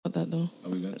that though. Are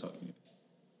we gonna talk?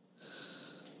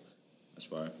 That's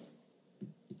fine.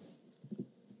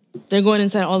 They're going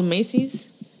inside all the Macy's.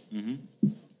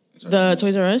 The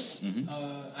Toys R Us.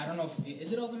 I don't know if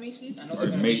is it all the Macy's. I know they're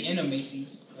gonna be in a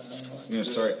Macy's. We're gonna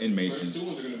start in Macy's. The first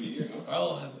 2 ones are gonna be here. No?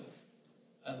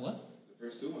 Bro, what? The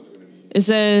first 2 ones are gonna be here. It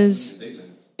says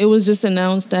it was just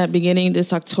announced that beginning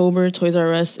this October, Toys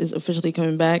R Us is officially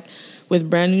coming back with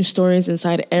brand new stores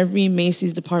inside every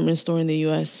Macy's department store in the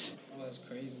U.S. Oh, that's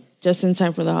crazy. Just in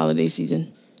time for the holiday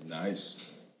season. Nice.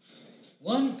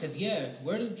 Because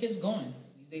where are the kids going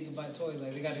these days to buy toys?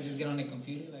 Like, they got to just get on their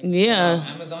computer? Like,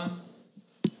 Amazon?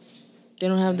 They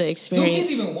don't have the experience. Do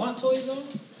kids even want toys, though?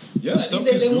 Yeah, like, these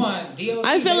days they want DLC.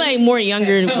 I feel like more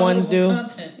younger ones do.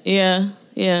 Content. Yeah.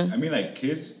 I mean, like,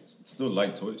 kids still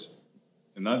like toys.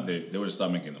 And not they would have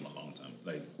stopped making them a long time.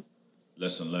 Like,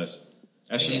 less and less.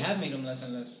 Actually, they have made them less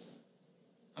and less.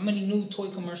 How many new toy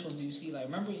commercials do you see? Like,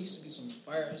 remember it used to be some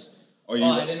fires? I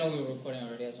didn't know we were recording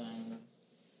already. That's why I remember.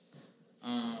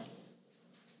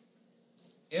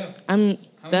 Yeah. Remember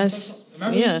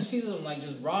you used to see some, like,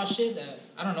 just raw shit that,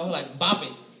 I don't know, like, Bop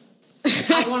It.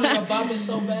 I wanted to Bop It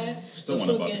so bad. Still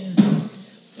want to Bop It.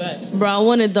 Facts. Bro, I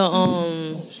wanted the,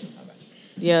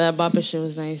 that Bop It shit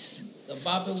was nice. The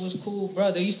Bop It was cool,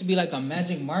 bro. There used to be, like, a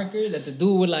magic marker that the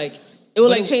dude would, like... It would,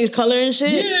 like, change color and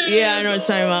shit? Yeah, I know what you're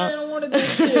talking about. I wanted that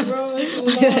shit, bro. That shit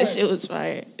was hard. That shit was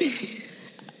fire.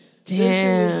 Damn. That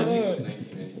shit was hard.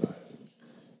 1995.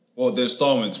 well, the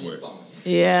installments were.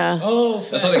 Yeah. Oh,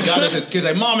 That's how they got us as kids.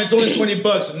 Like, Mom, it's only $20.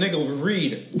 A nigga would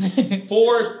read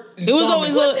 4 installments. It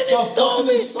was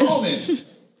always installment.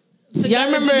 Y'all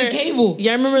remember the cable?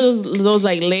 Y'all remember those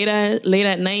like late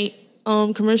at night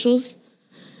commercials?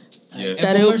 Yeah.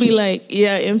 That it would be like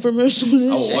infomercials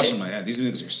and I was shit. watching my ad. These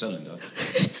niggas are selling, dog.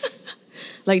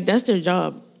 Like, that's their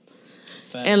job.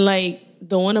 Facts. And like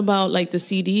the one about like the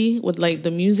CD with like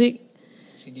the music.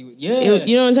 CD, You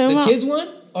know what I'm talking about? The kids one?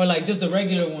 Or like just the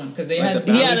regular one? Because they had...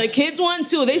 The kids one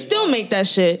too. They still make that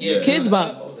shit. Yeah. Kids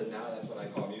bop. Oh, the Now That's What I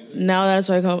Call Music. Now that's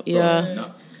what I call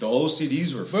Nah, the old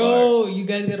CDs were Bro, fire. you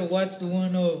guys gotta watch the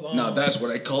one of... Now that's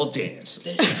what I call dance.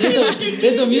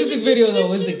 There's a music video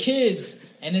though. It's the kids.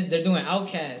 And they're doing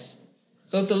Outkast.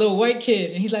 So it's a little white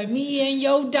kid. And he's like, me and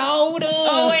your daughter.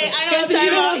 Oh wait, I know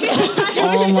what you're talking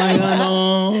about. Oh my god,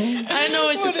 no. I know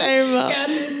what you're talking about. Got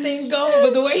this thing going.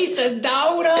 But the way he says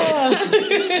daughter.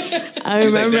 I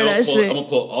remember that shit. I'm gonna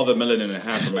pull all the melanin in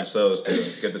half for my cells to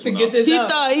get this one out. He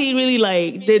thought he really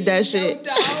like did that shit.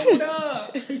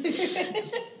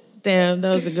 Damn,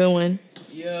 that was a good one.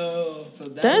 Yo, so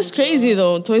that's crazy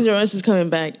though. Toys R Us is coming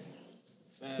back.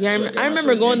 Yeah, I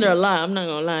remember going there a lot. I'm not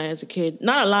gonna lie, as a kid,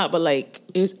 not a lot, but like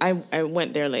I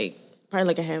went there like probably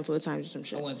like a handful of times or some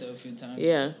shit. I went there a few times.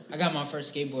 Yeah, I got my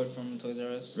first skateboard from Toys R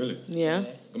Us. Really? Yeah.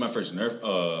 Got my first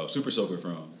Nerf Super Soaker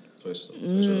from Toys R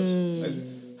Us. Like,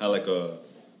 had like one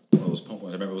of those pump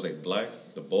ones. I remember it was like black.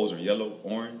 The bowls are yellow,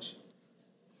 orange.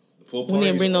 The pool party. We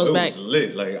need to bring those it back. Was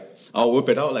lit. Like, I'll whip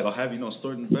it out. Like, I'll have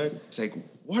stored in the bag. It's like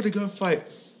water gun fight.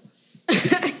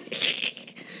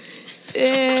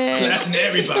 Blasting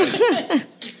everybody.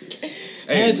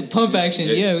 I had the pump action.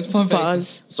 Yeah, it was pump action.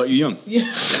 Start you young. Yeah.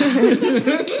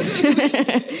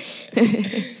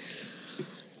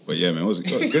 But yeah, man, it was a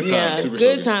good time. Yeah, Super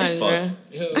good Soaker. time, bro.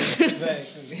 Yo,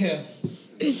 facts. Yeah.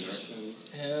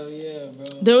 Hell yeah, bro.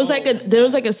 There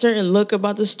was like a certain look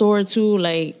about the store too,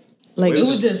 like it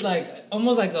was just like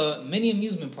almost like a mini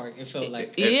amusement park. It felt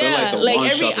like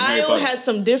like every aisle has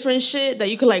some different shit that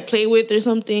you could like play with or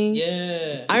something.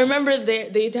 Yeah, I remember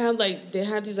they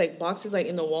had these like boxes like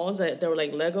in the walls that were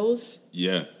like Legos.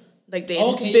 Yeah. Like they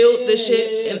built the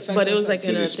shit, but it was like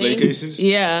in a display thing. cases.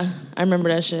 Yeah, I remember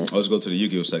that shit. I'll just go to the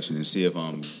Yu-Gi-Oh section and see if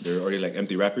they're already like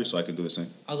empty wrappers, so I can do the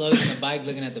same. I was always in the bike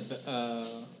looking at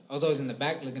I was always in the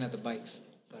back looking at the bikes.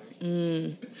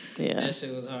 Sorry. Yeah. That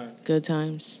shit was hard. Good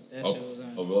times. That shit was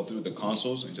hard. I'll go through the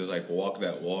consoles and just like walk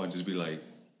that wall and just be like,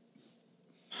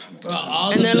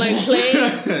 and then like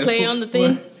play on the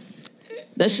thing.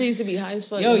 That shit used to be high as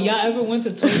fuck. Yo, y'all ever went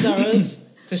to Toys R Us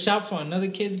to shop for another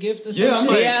kid's gift or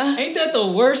something? Yeah, I'm like, ain't that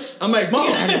the worst? I'm like, Mom,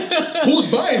 who's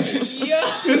buying this? Yeah.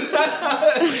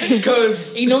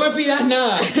 Because y no me pidas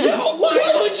nada.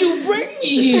 Why would you bring me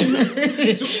here?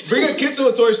 Bring a kid to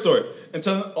a toy store and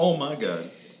tell them, oh my God.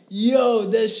 Yo,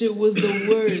 that shit was the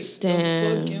worst.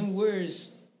 Damn. The fucking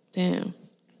worst. Damn.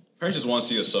 Parents just want to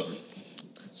see us suffer.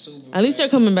 Super At least they're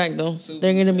coming back though.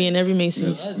 They're gonna be in every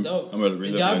Macy's. That's dope.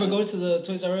 Did y'all ever go to the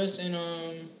Toys R Us in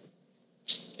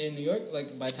New York,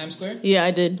 like by Times Square? Yeah,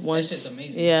 I did once. That shit's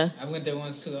amazing. Yeah, I went there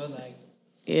once too. I was like,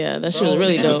 yeah, that shit was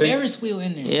really they got dope. a Ferris wheel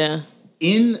in there. Yeah.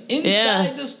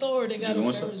 Inside the store, they got a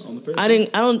Ferris wheel. I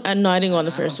didn't go on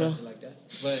the Ferris wheel. Like that.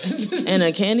 But in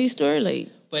a candy store, like.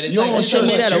 But it's you like almost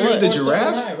made out of what? The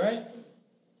giraffe, high, right?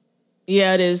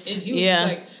 Yeah, it is. It's huge. Yeah,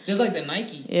 It's just like the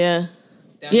Nike. Yeah.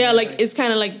 Yeah, like it's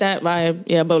kind of like that vibe.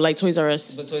 Yeah, but like Toys R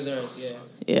Us. But Toys R Us, yeah.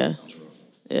 Yeah.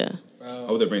 Yeah. Bro.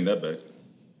 How would they bring that back?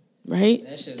 Right?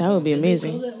 That would be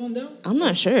amazing. Did they close that one down? I'm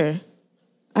not sure.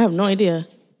 I have no idea.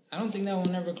 I don't think that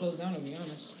one ever closed down, to be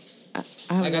honest.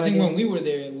 I think when we were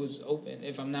there, it was open,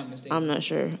 if I'm not mistaken. I'm not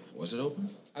sure. Was it open?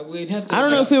 We'd have to I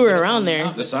don't know if we were around there.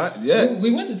 The side, yeah.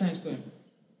 We went to Times Square.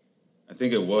 I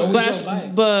think it was.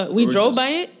 But we drove by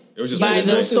it? It was just by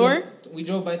the store? We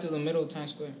drove by through the middle of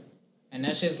Times Square. And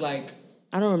that shit's like...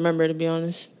 I don't remember, to be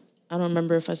honest. I don't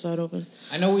remember if I saw it open.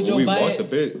 I know we drove by it. We walked a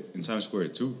bit in Times Square,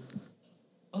 too.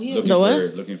 Oh, yeah.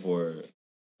 Looking for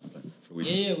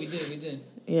Yeah, we did.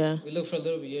 Yeah. We looked for a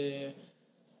little bit, yeah.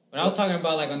 But I was talking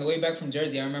about, like, on the way back from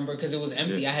Jersey, I remember, because it was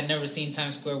empty. I had never seen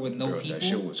Times Square with no people. That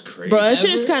shit was crazy. Bro, that shit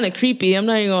is kind of creepy. I'm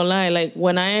not even gonna lie. Like,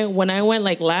 when I went,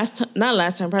 like, not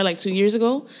last time, probably, like, 2 years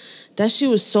ago, that shit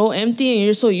was so empty, and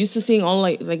you're so used to seeing all,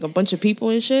 like a bunch of people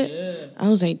and shit. Yeah. I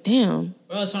was like, damn.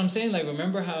 Bro, that's what I'm saying. Like,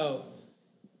 remember how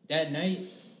that night,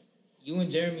 you and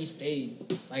Jeremy stayed,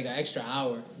 like, an extra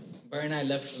hour. Bert and I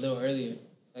left a little earlier.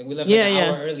 Like, we left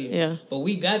an hour earlier. Yeah. But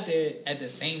we got there at the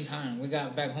same time. We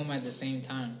got back home at the same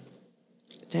time.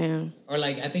 Damn. Or,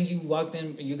 like, I think you guys walked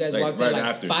in, right like,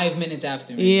 after. 5 minutes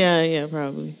after me. Yeah,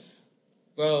 probably.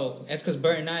 Bro, that's because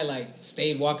Bert and I, like,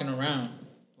 stayed walking around.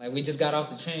 Like, we just got off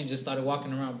the train, just started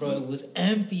walking around. Bro, it was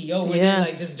empty. Yo, we're there,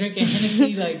 like, just drinking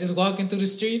Hennessy, like, just walking through the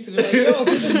streets. We're like, yo,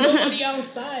 there's nobody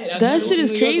outside. That shit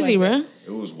is crazy, bro.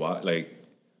 It was wild. Like,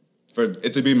 for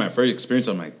it to be my first experience,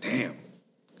 I'm like, damn.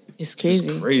 It's crazy.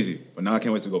 It's crazy. But now I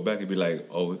can't wait to go back and be like,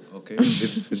 oh, okay.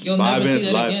 It's You'll 5 never minutes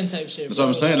see that live. Again type shit, That's what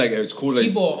I'm saying. Like, it's cool, like,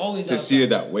 people are always to outside. see it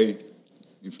that way.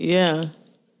 Yeah.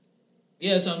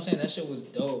 Yeah, that's what I'm saying. That shit was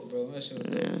dope, bro. That shit was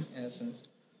dope. In essence.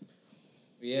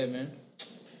 But yeah, man.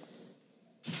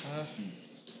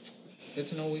 Good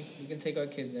to know we can take our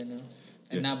kids there now.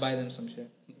 And not buy them some shit.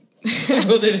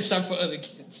 Go there to shop for other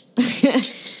kids.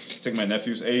 Take my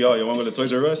nephews. Hey, y'all want to go to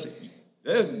Toys R Us?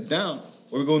 Yeah, down.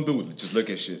 What we going to do? Just look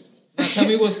at shit. Now tell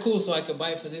me what's cool so I could buy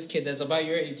it for this kid that's about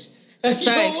your age. Facts.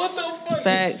 Yo, what the fuck?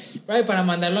 Facts. Right, para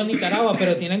mandarlo a Nicaragua,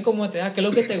 pero tienen como te da, ¿qué es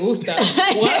lo que te gusta?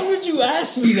 Why would you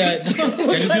ask me that? Can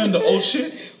I just get on the old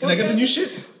shit? Can I get the new shit?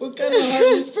 What kind of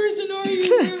heartless person are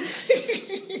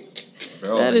you,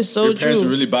 Bro, that is so your parents true.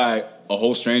 would really buy a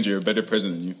whole stranger a better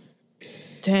present than you.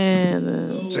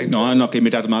 Damn. Say, no, I'm not going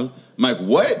to mal. I'm like,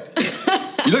 what?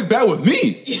 You look bad with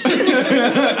me.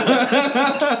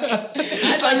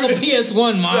 I'd like a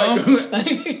PS1, Mom.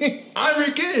 I'm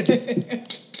your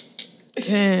kid.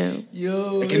 Damn.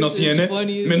 Yo, que no tiene,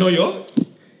 menos yo.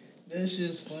 That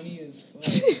shit's funny as fuck,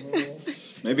 bro.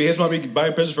 Maybe his mom be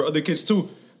buying presents for other kids too.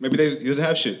 Maybe he doesn't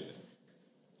have shit.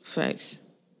 Facts.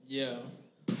 Yeah.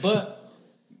 But,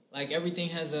 like, everything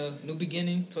has a new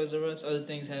beginning, Toys R Us. Other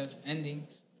things have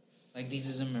endings. Like, These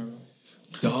is a Mirror.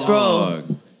 Dog. Bro.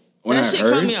 When That I shit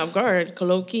heard, caught me off guard,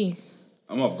 low key.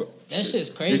 I'm off guard. That shit's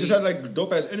crazy. They just had, like,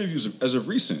 dope-ass interviews as of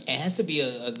recent. It has to be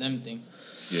a them thing.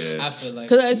 Yeah. I feel like.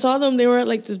 Because I saw them, they were at,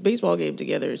 like, this baseball game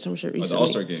together or some shit recently. The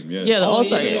All-Star game, yeah. Yeah, the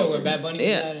All-Star game. Yeah, where Bad Bunny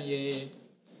was at. Yeah.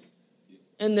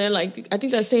 And then, like, I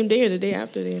think that same day or the day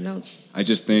after they announced. I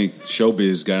just think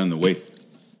showbiz got in the way.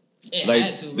 It Like,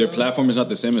 had to, bro. their platform is not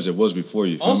the same as it was before,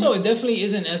 you feel Also, me? it definitely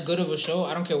isn't as good of a show,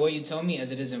 I don't care what you tell me,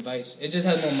 as it is in Vice. It just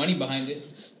has more money behind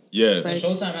it. Yeah. And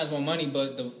Showtime has more money,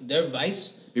 but their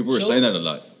Vice People were show, saying that a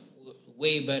lot.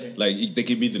 way better. Like, they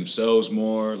can be themselves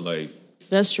more. Like,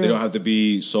 That's true. they don't have to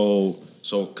be so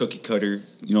cookie cutter,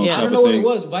 you know, Yeah. type I don't of know what thing. it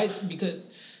was, Vice,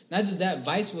 because not just that,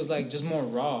 Vice was like just more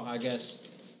raw, I guess.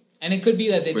 And it could be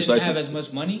that they didn't have as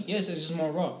much money. Yes, it's just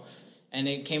more raw. And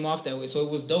it came off that way, so it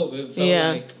was dope. It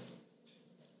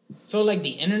felt like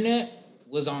the internet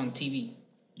was on TV.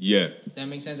 Yeah. Does that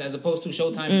make sense? As opposed to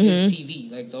Showtime is TV.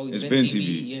 Like, it's always been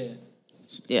TV.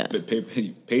 Yeah.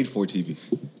 Paid for TV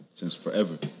since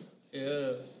forever.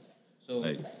 Yeah. So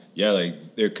Like, yeah,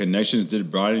 like their connections did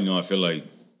broaden. You know, I feel like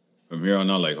from here on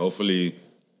out, like hopefully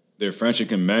their friendship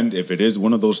can mend. If it is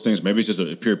one of those things, maybe it's just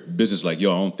a pure business. Like,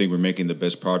 yo, I don't think we're making the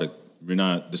best product. We're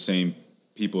not the same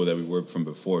people that we were from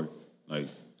before. Like,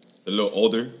 a little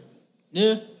older.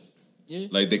 Yeah.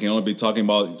 Like, they can only be talking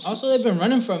about. Also, they've been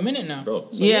running for a minute now. Bro.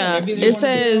 So it maybe they wanna do their own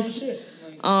says. shit.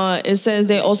 Like, It says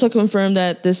they also confirmed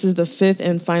that this is the 5th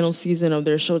and final season of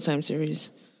their Showtime series.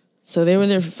 So they were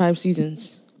there for 5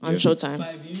 seasons on Showtime.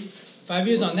 5 years. 5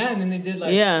 years on that, and then they did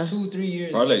like 2-3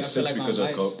 years. Probably like I feel 6 because on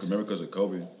of Vice. COVID. Remember, because of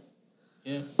COVID.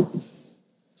 Yeah.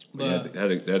 But yeah,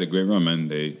 they had a great run, man.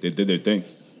 They did their thing.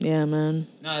 Yeah, man.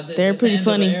 Nah, They're it's pretty the end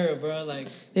funny. of an era, bro. Like,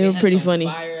 They were had pretty some funny.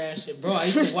 Fire ass shit, bro. I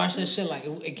used to watch that shit like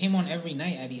it came on every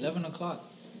night at 11 o'clock.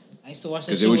 I used to watch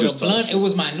that 'Cause shit it was with a just blunt. It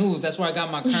was my news. That's where I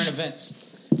got my current events.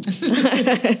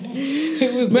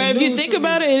 It was. But if you think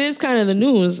about it, it is kind of the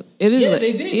news. It is. Yeah, like,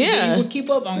 they did. Yeah. They would keep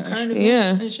up on current events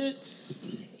Yeah. and shit.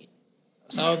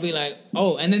 So I would be like,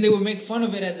 oh, and then they would make fun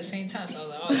of it at the same time. So I was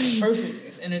like, oh, that's perfect.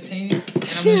 It's entertaining,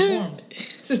 and I'm informed.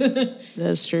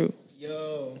 That's true.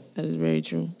 Yo, That is very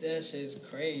true. that shit's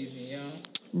crazy, yo.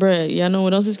 Bruh, y'all know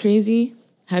what else is crazy?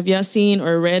 Have y'all seen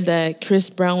or read that Chris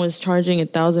Brown was charging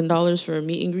 $1,000 for a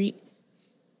meet and greet?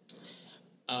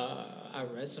 I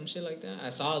read some shit like that. I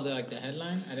saw the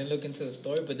headline. I didn't look into the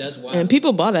story, but that's wild. And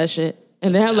people bought that shit.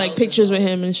 And they have like pictures with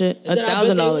him and shit. Is that-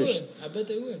 $1,000. I bet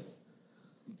they would.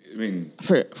 I mean,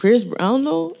 For Chris Brown? I don't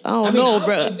know. I don't know,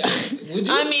 bruh. Would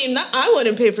you? I mean, I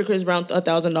wouldn't pay for Chris Brown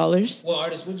 $1,000. What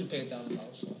artist would you pay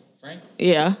 $1,000 for? Frank?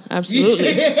 Yeah,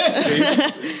 absolutely.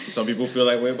 some people feel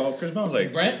that way about Chris Brown. It's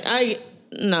like, Brent?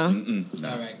 Nah. All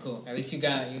right, cool. At least you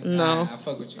got you. No. I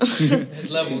fuck with you.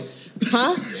 There's levels.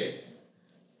 Huh?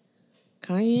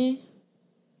 Kanye?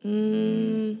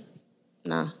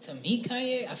 Nah. To me,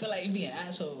 Kanye, I feel like he'd be an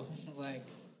asshole. Like,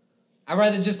 I'd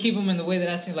rather just keep him in the way that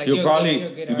I see. Like, you'll you're probably,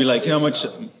 good, you're you'll be like, artist. how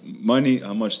much money,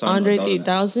 how much time? Andre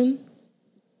 3000?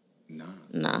 Nah.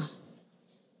 Nah.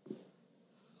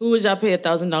 Who would y'all pay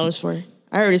 $1,000 for?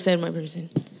 I already said my person.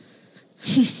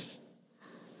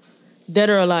 Dead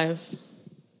or alive?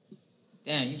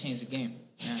 Damn, you changed the game.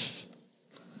 Yeah.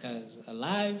 Because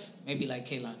alive, maybe like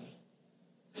Kehlani.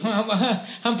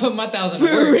 I'm putting my $1,000 to For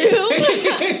work. real?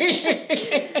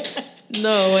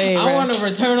 No way. I bruh. want a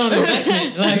return on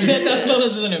investment. Like, $1,000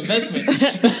 is an investment.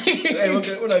 Hey,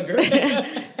 what up, girl?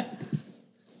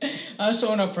 I'm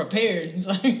showing up prepared.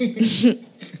 Like,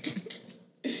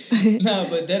 nah,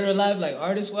 but dead or alive, like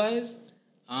artist wise,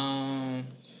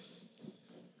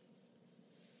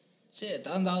 shit,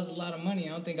 $1,000 is a lot of money. I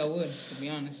don't think I would, to be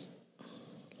honest.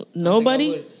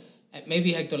 Nobody?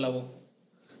 Maybe Hector Lavoe.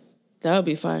 That would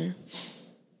be fire.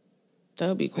 That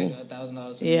would be cool. Like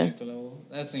 $1,000 for Yeah. Hector Lavoe.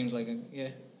 That seems like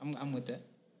I'm with that.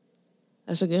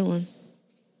 That's a good one.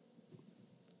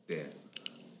 Dead.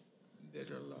 Dead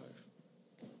or alive.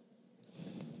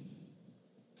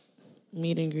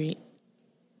 Meet and greet.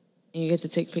 And you get to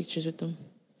take pictures with them.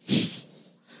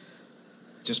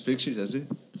 Just pictures, that's it?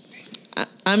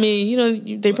 I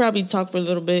mean, they probably talk for a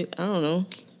little bit. I don't know.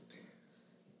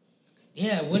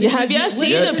 Yeah, Have y'all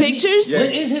seen the pictures? Yeah. What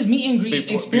is his meet and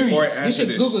greet experience? You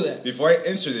should Google that. Before I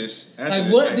answer this,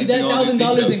 Like, what did that $1,000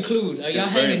 details. include? Are y'all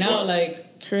It's very hanging out important.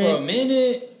 like for a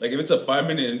minute? Like if it's a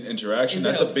 5-minute interaction, Is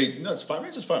that's it a big. No, it's 5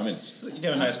 minutes. It's 5 minutes. You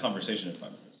get a nice conversation in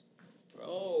 5 minutes.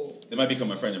 Bro, They might become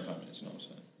my friend in 5 minutes. You know what I'm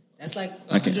saying? that's like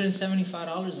Okay.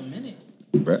 $175 a minute.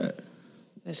 Brad.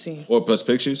 Let's see. Or plus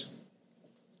pictures.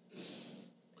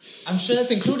 I'm sure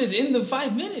that's included in the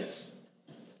 5 minutes.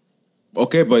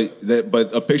 Okay, but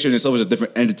a picture in itself is a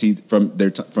different entity from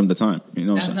from the time. You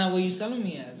know what I'm That's saying? not what you're selling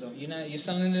me as, though. You're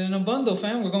selling it in a bundle,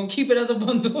 fam. We're gonna keep it as a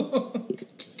bundle.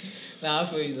 Nah, I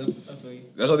feel you, though. I feel you.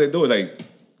 That's how they do it. Like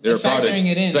they're They're factoring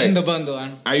it It's like, in the bundle.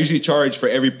 I usually charge for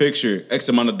every picture X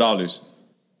amount of dollars.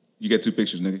 You get 2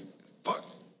 pictures, nigga. Fuck.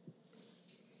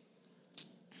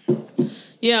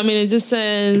 Yeah, I mean, it just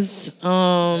says,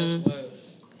 That's what.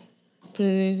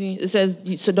 it says,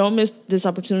 so don't miss this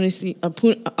opportunity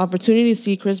to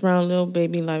see Chris Brown, Lil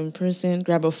Baby live in person.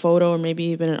 Grab a photo or maybe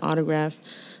even an autograph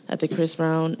at the Chris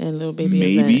Brown and Lil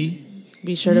Baby event.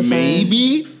 Be sure to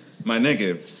Maybe. My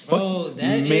nigga. Fuck. Bro,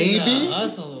 that maybe. is a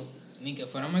hustle. Nigga,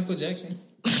 fuera Michael Jackson.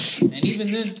 And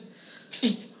even then,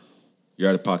 You're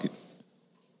out of pocket.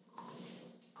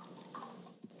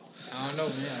 I don't know,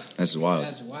 man. That's wild.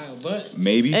 That's wild. But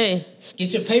Maybe. Hey,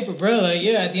 get your paper, bro. Like,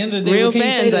 yeah, at the end of the day, Real what can you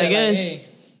say fans, to I that? guess. Like, hey,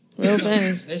 real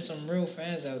fans. there's some real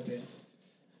fans out there.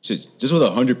 Shit, just with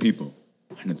 100 people.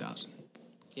 100,000.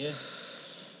 Yeah.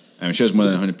 I'm sure it's more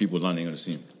than 100 people lining up to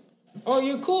see him. Oh,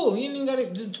 you're cool. You ain't even got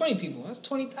it. Just 20 people. That's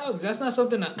 20,000. That's not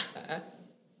something.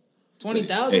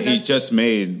 20,000. And he just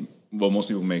made what most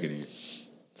people make it in here.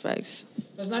 Facts.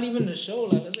 That's not even the show.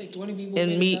 Like, let's say 20 people.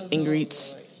 And paid meet $1,000, and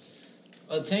greets. like,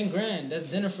 oh, 10 grand. That's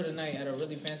dinner for the night at a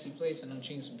really fancy place, and I'm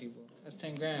treating some people. That's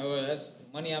 10 grand. Or that's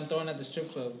money I'm throwing at the strip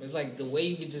club. It's like the way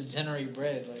you could just generate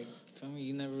bread. Like, feel me?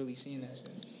 You never really seen that shit.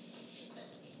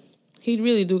 He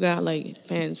really do got like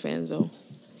fans though.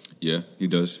 Yeah, he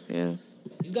does. Yeah.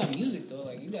 He's got music though.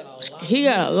 Like, you got a lot. He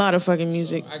got a lot of fucking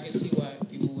music. So I can see why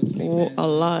people would stay fans. A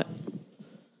lot.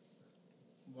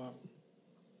 Wow.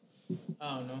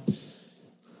 I don't know.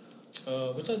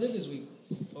 What y'all did this week?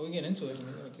 Before we get into it, we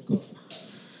gotta kick off.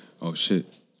 Oh, shit.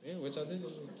 Yeah, what y'all did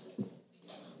this week?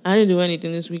 I didn't do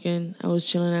anything this weekend. I was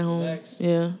chilling at home. Relax.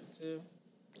 Yeah. Chill.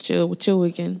 chill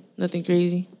weekend. Nothing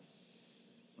crazy.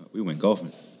 We went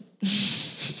golfing.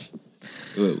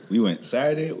 We went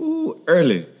Saturday,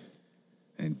 early,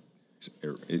 and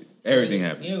everything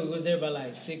happened. Yeah, we was there by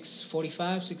like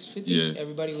 6:45, 6:50. Yeah.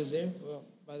 Everybody was there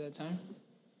by that time.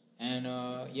 And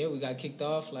we got kicked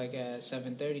off like at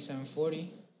 7:30, 7:40.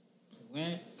 We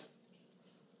went.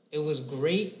 It was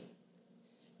great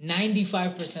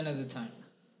 95% of the time.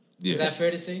 Yeah. Is that fair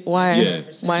to say? Why? Yeah.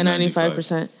 Why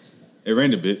 95%? It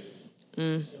rained a bit.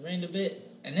 It rained a bit.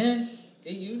 And then,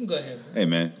 you can go ahead, bro. Hey,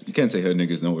 man, you can't take hood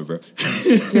niggas nowhere, bro.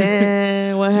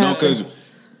 Damn, what No, happened? because,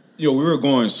 we were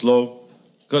going slow.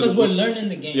 Because we're learning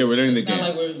the game. Yeah, we're learning it's the game. It's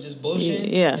not like we're just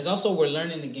bullshitting. Yeah. It's also we're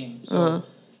learning the game. So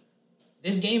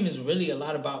this game is really a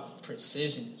lot about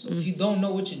precision. So if you don't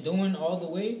know what you're doing all the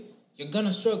way, you're going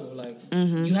to struggle. Like,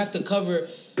 you have to cover,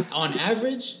 on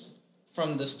average,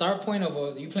 from the start point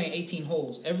of you're playing 18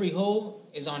 holes. Every hole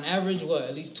is on average,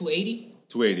 at least 280?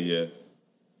 280, yeah.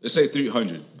 Let's say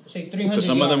 300. Let's say 300 Because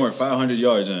some of them were 500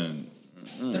 yards and...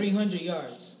 300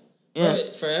 yards. Yeah.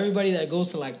 For everybody that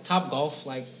goes to like Top Golf,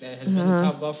 like that has been to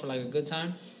Top Golf for like a good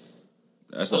time,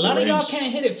 That's a like lot the of y'all range.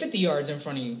 can't hit it 50 yards in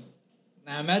front of you.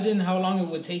 Now imagine how long it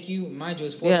would take you. Mind you,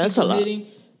 it's 4 Yeah, that's a people lot. hitting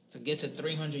to get to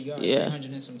 300 yards, Yeah.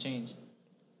 300 and some change.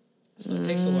 So it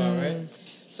takes a while, right?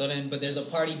 So then, but there's a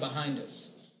party behind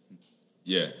us.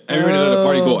 Yeah. And we really let the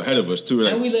party go ahead of us, too.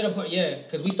 Like, And we let a party,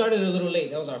 because we started a little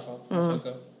late. That was our fault. Fuck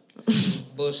up.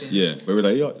 Bullshit. yeah. But we're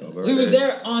like, We was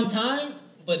there on time,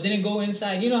 but didn't go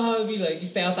inside. You know how it'd be like, you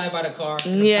stay outside by the car.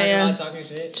 in the parking lot talking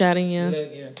shit. Chatting,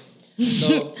 yeah.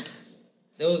 So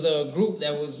there was a group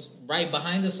that was right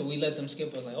behind us, so we let them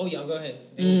skip. I was like, oh, y'all go ahead.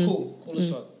 They were cool as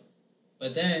fuck.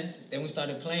 But then we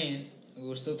started playing, and we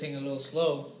were still taking a little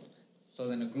slow. So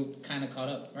then the group kind of caught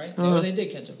up, right? They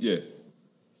did catch up. Yeah.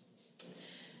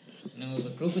 And it was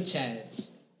a group of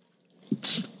Chads.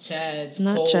 Chads,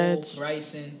 Not Cole, Chads.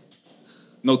 Bryson,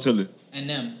 No Tiller. and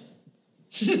them.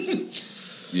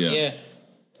 Yeah.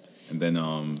 And then,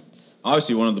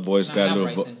 obviously, one of the boys got Not a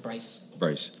little... Bryson, Bryce.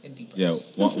 Bryce. It'd be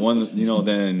Bryce. Yeah, one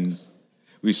then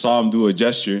we saw him do a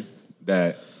gesture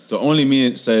that, so only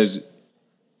me says,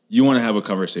 you want to have a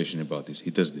conversation about this. He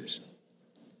does this.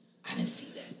 I didn't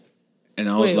see that. And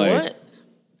I was Wait, like, what?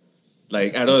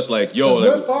 like, at us, like, yo. Because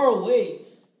we're Like, far away.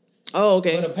 Oh, But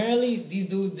okay. apparently, these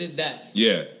dudes did that.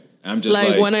 yeah. I'm just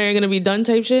Like, like, when are you gonna be done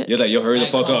type shit? yeah, like, yo, hurry the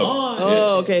Like, fuck come up. on.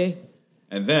 Oh, okay.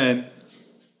 And then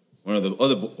one of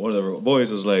the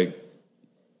boys was like,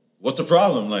 what's the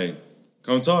problem? Like,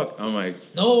 come talk. I'm like,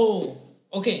 No.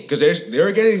 Okay. because they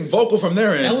were getting vocal from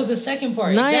their end. That was the second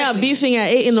part. Now exactly. y'all beefing at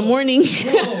 8 in the morning.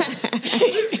 Bro.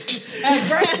 At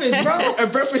breakfast, bro.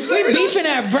 At breakfast, We beefing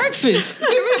at breakfast.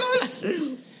 us.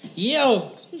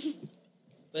 Yo.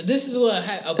 But this is what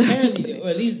apparently, or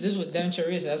at least this is what Dan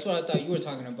Chariz, that's what I thought you were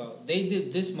talking about. They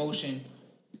did this motion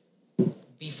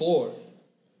before.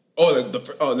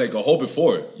 Oh, like a whole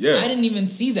before. Yeah. I didn't even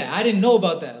see that. I didn't know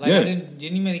about that. Like, Yeah. I didn't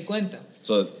ni me di cuenta.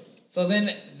 So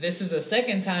then this is the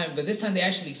second time, but this time they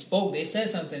actually spoke. They said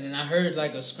something, and I heard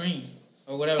like a scream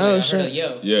or whatever. Oh, Like, I heard a shit.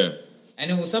 yell. yeah. And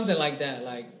it was something like that.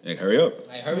 Like Hurry up.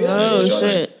 hurry up. Oh, man.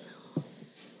 shit.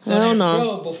 So I don't then, know.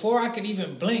 bro, before I could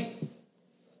even blink,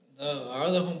 our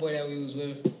other homeboy that we was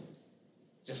with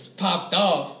just popped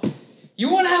off. You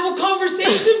want to have a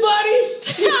conversation,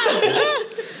 buddy?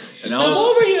 And I Come was,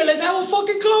 over here. Let's have a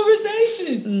fucking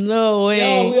conversation. No way.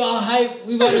 Yo, we all hype.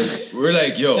 We about to... we're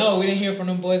like, yo. No, we didn't hear from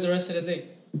them boys the rest of the day.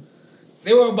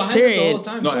 They were behind us the Period. whole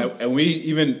time. No, too. and we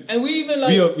even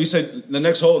like... we said the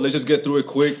next hole, let's just get through it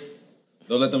quick.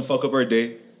 Don't let them fuck up our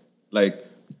day. Like,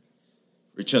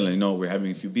 we're chilling, we're having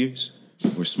a few beers,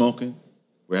 we're smoking,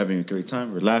 we're having a great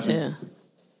time, we're laughing. Yeah.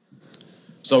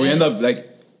 So we end up like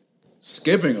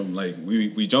skipping them. Like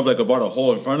we jumped like about a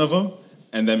hole in front of them,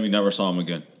 and then we never saw him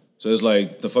again. So it's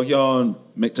like, the fuck y'all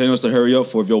telling us to hurry up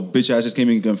for if your bitch ass just came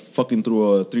in and fucking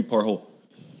through a 3-part hole.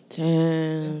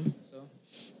 Damn.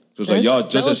 So it's like, y'all That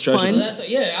just was as stressed. fun. So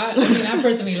that's, I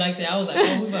personally liked it. I was like,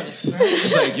 oh, we about to scrap.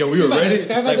 It's like, yo, we were ready.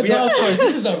 Scrap Like, at the we golf had, course.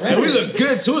 This is a and record. we look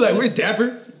good too. Like, we're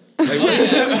dapper. Like,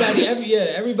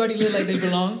 Everybody look like they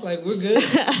belong. Like, we're good.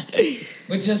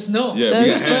 But just know. Yeah, we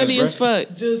That's got hands, funny bruh. as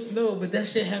fuck. Just know. But that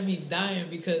shit had me dying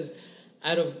because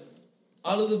out of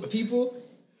all of the people,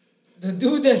 the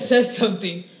dude that said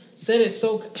something said it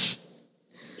so...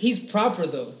 He's proper,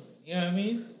 though. You know what I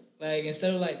mean? Like,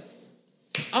 instead of like,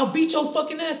 I'll beat your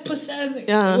fucking ass, pussy ass nigga.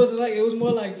 Yeah. It wasn't like, it was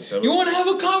more like, So- you want to have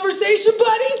a conversation,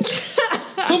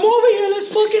 buddy? Come over here, let's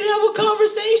fucking have a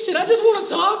conversation. I just want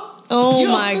to talk. Oh You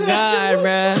don't my do God, that shit,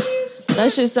 bruh. please?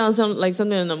 That shit sounds like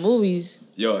something in the movies.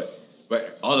 yo,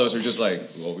 but all of us were just like,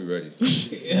 well, we ready.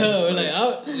 Yeah, we're like,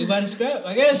 oh, we about to scrap,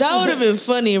 I guess. That would have been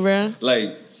funny, bruh.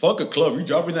 Like, fuck a club. You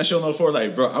dropping that shit on the floor,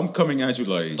 like, bro, I'm coming at you,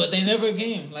 like. But they never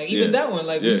came. Like even Yeah. that one,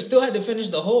 like Yeah. we still had to finish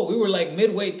the hole. We were like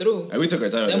midway through. And we took our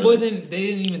time. Them boys didn't. They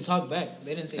didn't even talk back.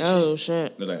 They didn't say shit. Oh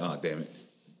shit! They're like, oh damn it.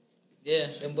 Yeah,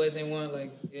 them boys ain't want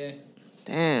like yeah.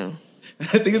 Damn.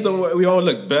 I think it's the way we all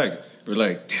look back. We're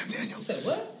like, damn, Daniel. I said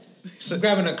what?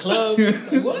 Grabbing a club.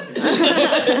 Like,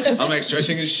 what? I'm like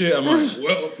stretching and shit. I'm like,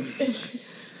 well.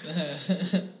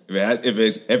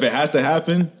 if it has to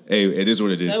happen, hey, it is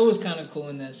what it is. So that was kind of cool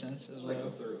in that sense as well. Like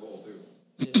the third hole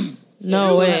too.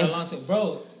 No We still had way. a long time.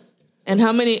 Bro, And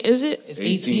how many is it? it's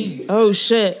 18. 18. Oh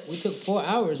shit! We took 4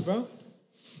 hours, bro.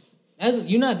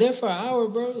 You're not there for an hour,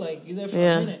 bro. Like you're there for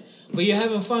Yeah. a minute, but you're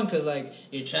having fun because like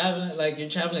you're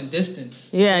traveling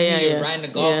distance. Yeah, You're yeah. riding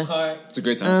a golf Yeah. cart. It's a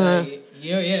great time. Like,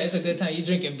 yeah, it's a good time. You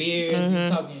drinking beers, you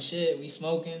talking shit, we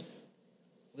smoking,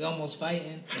 we almost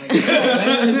fighting. Like, come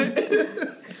on,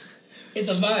 man. It's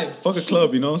a vibe. Fuck a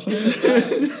club, you know what I'm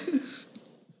saying?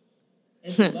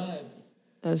 It's a vibe.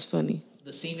 That's funny.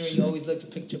 The scenery always looks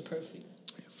picture perfect.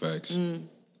 Facts. It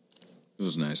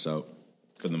was nice out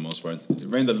for the most part. It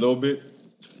rained a little bit,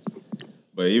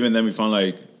 but even then we found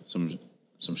like some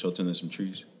shelter and some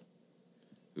trees.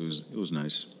 It was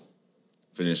nice.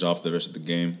 Finished off the rest of the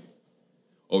game.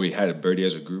 Oh, we had a birdie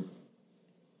as a group.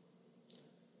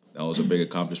 That was a big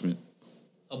accomplishment.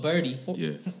 A birdie.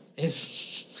 Yeah.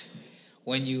 It's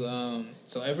when you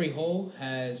so every hole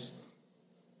has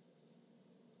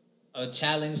a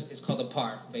challenge. It's called a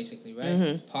par, basically,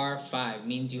 right? Par 5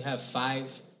 means you have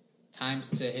 5 times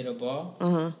to hit a ball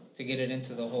to get it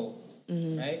into the hole,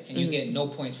 right? And you get no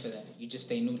points for that. You just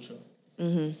stay neutral.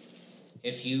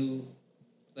 If you,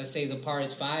 let's say the par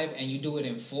is 5 and you do it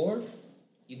in 4,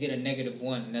 you get a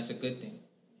 -1, and that's a good thing.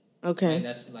 Okay. And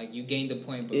that's like you gain the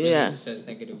point, but really Yeah. it says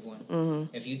 -1.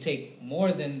 If you take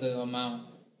more than the amount,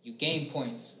 you gain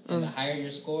points. And the higher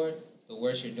your score, the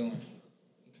worse you're doing.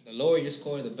 The lower your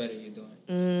score, the better you're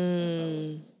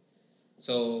doing.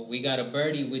 So we got a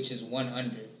birdie, which is 1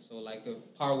 under. So like if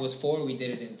par was 4, we did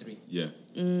it in 3. Yeah.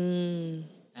 And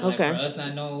like Okay. for us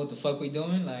not knowing what the fuck we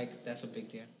doing, like that's a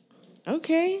big deal.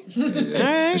 Okay.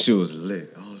 That shit was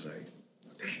lit. I was like,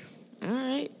 All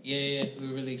right. Yeah, we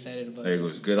were really excited about it it.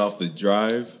 was good off the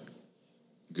drive,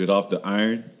 good off the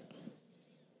iron.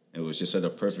 It was just set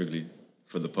up perfectly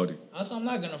for the putting. Also, I'm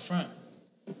not gonna front.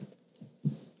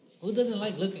 Who doesn't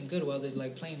like looking good while they're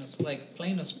like playing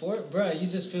a sport, bruh? You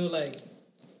just feel like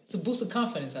it's a boost of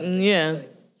confidence. I think. Yeah. It's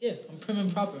like, yeah, I'm prim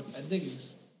and proper. I dig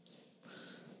this.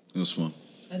 It was fun.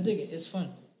 I dig it. It's fun.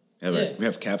 We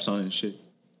have caps on and shit.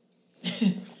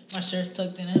 My shirt's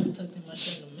tucked in. I haven't tucked in my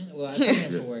shirt in a minute. Well, I tucked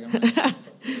in for work. I'm not.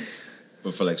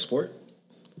 But for like sport,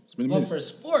 it's been a But minute. for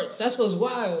sports, that's what's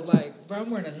wild. Like, bro, I'm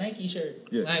wearing a Nike shirt.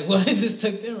 Yeah. Like, why is this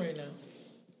tucked in right now?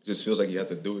 It just feels like you have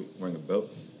to do it wearing a belt.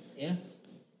 Yeah.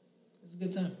 It's a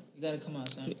good time. You gotta come out,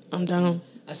 son. I'm down.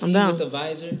 I see I'm you down. with the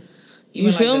visor. You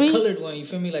Even feel like me? the colored one. You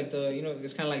feel me? Like the,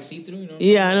 it's kind of like see-through, you know?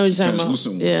 Yeah, I know what you're talking about.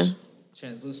 Translucent Yeah. ones.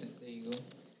 Translucent. There you go.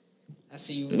 I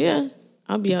see you with Yeah.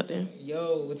 I'll be out there.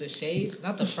 Yo, with the shades.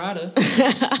 Not the Prada.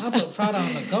 Not the Prada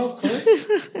on the golf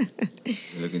course.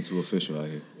 You're looking too official out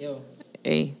here. Yo.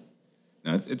 Hey.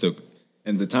 Now,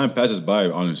 and the time passes by,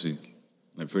 honestly,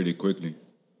 like pretty quickly.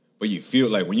 But you feel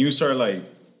like when you start like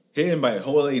hitting by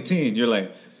hole 18, you're like,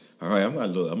 all right, I'm a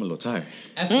little tired.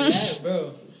 After that,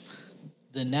 bro,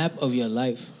 the nap of your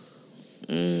life.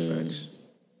 Facts.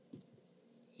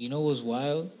 You know what's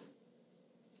wild?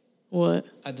 What?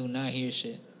 I do not hear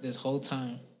shit. This whole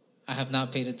time, I have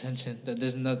not paid attention that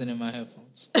there's nothing in my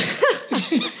headphones.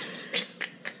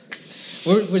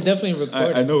 We're definitely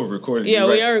recording. I know we're recording. Yeah, You're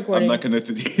we right. are recording. I'm not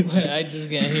connected either. But I just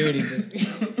can't hear anything.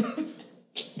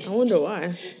 I wonder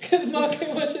why. Because my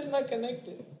shit's not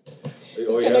connected.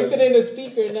 Oh, Connected in the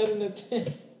speaker, not in the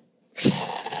thing.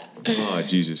 Oh,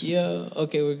 Jesus. Yo,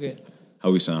 okay, we're good. How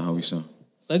we sound?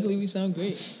 Luckily, we sound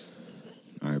great.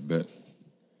 All right, bet.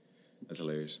 That's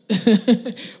hilarious.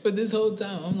 But this whole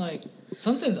time, I'm like,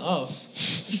 something's off.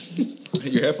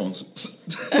 Your headphones.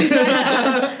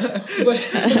 But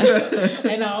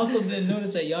and I also didn't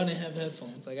notice that y'all didn't have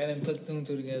headphones. Like I didn't put two and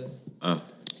two together.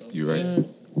 You're right.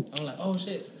 I'm like, oh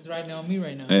shit, it's riding on me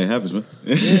right now. Hey, it happens, man.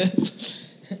 Yeah.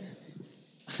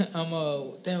 I'm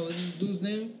damn, what's this dude's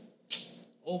name?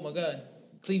 Oh my god,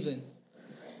 Cleveland.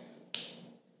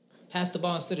 Pass the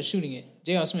ball instead of shooting it.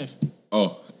 J.R. Smith.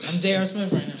 Oh, I'm J.R.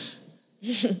 Smith right now.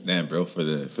 damn, bro, for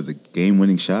the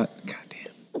game-winning shot. God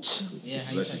damn. Yeah, how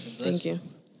you Bless passing? Thank you.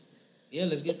 Yeah,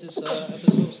 let's get this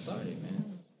episode started,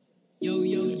 man. Yo,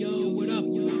 what up?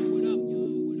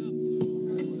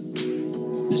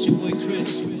 That's your boy Chris.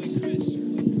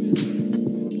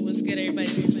 What's good, everybody?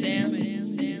 Sam.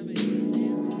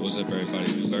 What's up, everybody?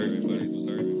 It's everybody.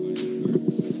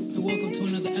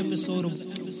 episode of.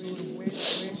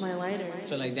 Where's my lighter? I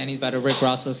feel like Danny's about to Rick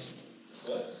Ross us.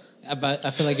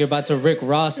 I feel like you're about to Rick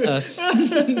Ross us.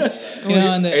 You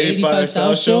know, on the 85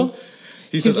 South show.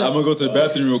 He says, I'm going to go to the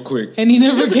bathroom real quick. And he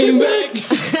never came back.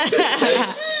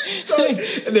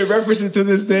 And they reference it to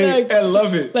this day. Like, I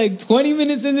love it. Like 20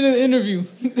 minutes into the interview.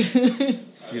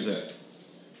 He's like,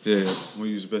 yeah, I'm going to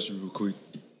use the bathroom real quick.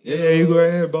 Yeah, you go right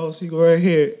ahead, boss. You go right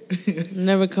here.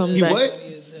 Never comes He back. what?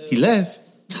 He left.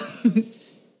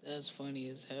 That's funny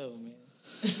as hell,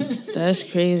 man. That's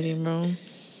crazy, bro.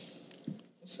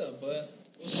 What's up, bud?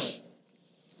 What's up?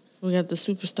 We got the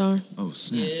superstar. Oh,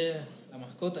 snap. Yeah, la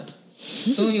mascota.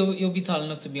 Soon you'll be tall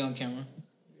enough to be on camera.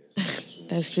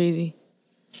 That's crazy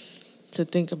to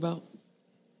think about.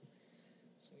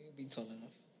 So you'll be tall enough.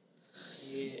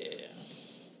 Yeah.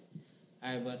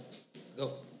 All right, bud.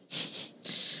 Go.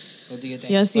 Go do your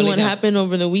thing. Y'all see what got? happened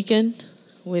over the weekend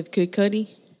with Kid Cudi?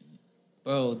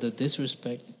 Bro, the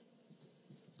disrespect.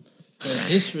 The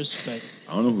disrespect.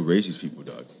 I don't know who raised these people,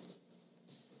 dog.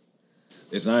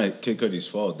 It's not Kid Cudi's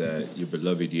fault that your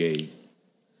beloved Ye.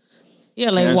 Yeah,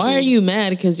 like why Cancel. are you mad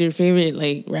because your favorite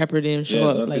like rapper didn't show Yeah,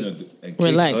 it's up? nothing Like to do- and Kid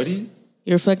relax. Cudi?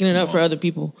 You're fucking it up for No. other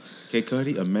people. Kid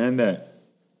Cudi, a man that,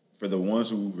 for the ones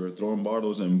who were throwing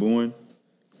bottles and booing,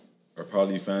 are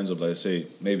probably fans of, let's say,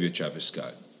 maybe a Travis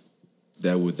Scott.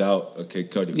 That without a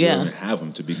Kid Cudi, we Yeah. don't even have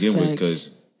him to begin with Facts. because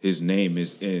his name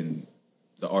is in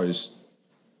the artist's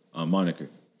moniker.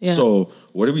 Yeah. So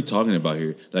what are we talking about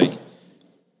here? Like,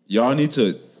 y'all need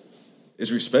to.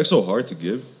 Is respect so hard to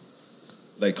give?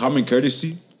 Like common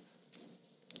courtesy.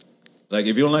 Like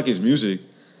if you don't like his music,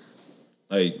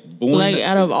 like booing. Like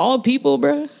out of all people,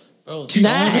 bro. Bro,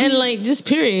 That and like just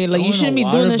period. Like you shouldn't be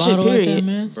doing that shit. Period.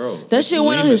 man. Bro, That shit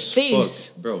went on lame his as face.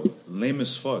 fuck. Bro, lame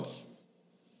as fuck.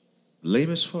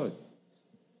 Lame as fuck.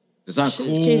 It's not Shit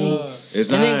cool. is crazy. It's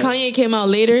And not. then Kanye came out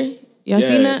later. Y'all Yeah.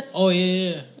 seen that? Oh,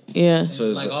 yeah. Yeah. So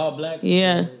it's Like all black.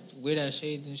 Yeah. Weird ass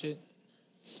shades and shit.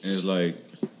 And it's like,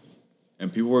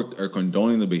 and people are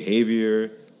condoning the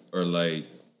behavior or like,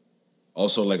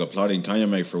 also like applauding Kanye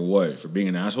like for what? For being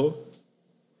an asshole?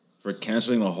 For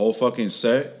canceling the whole fucking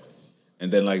set?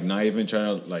 And then like not even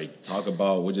trying to like talk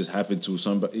about what just happened to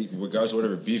somebody, regardless of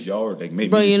whatever beef y'all were like maybe.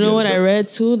 Bro, you know what I read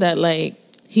too? That like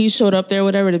he showed up there,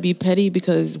 whatever, to be petty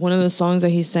because one of the songs that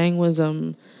he sang was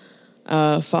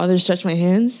 "Father Stretch My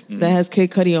Hands" that has Kid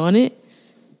Cudi on it,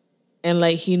 and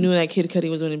like he knew that Kid Cudi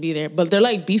was going to be there, but they're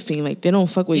like beefing, like they don't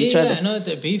fuck with each Yeah, I other. know that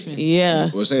they're beefing. Yeah,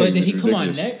 What's saying? But did It's he come on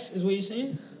ridiculous. next, is what you're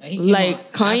saying? Like, he Like on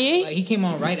Kanye? After, like he came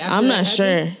on right after I'm that not sure.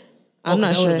 happened? I'm not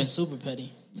That would sure. have been super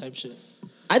petty type shit.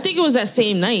 I think it was that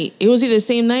same night. It was either the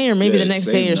same night or maybe Yeah, the next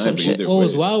same day or night, some but shit. either What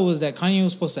was way. wild was that Kanye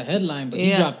was supposed to headline, but he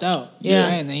Yeah. dropped out. Yeah.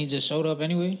 Right? And then he just showed up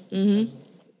anyway. Mm-hmm.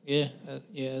 Yeah,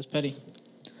 it's petty.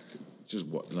 Just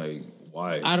like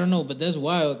why? I don't know, but that's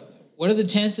wild. What are the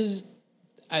chances?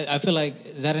 I feel like,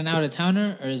 is that an out of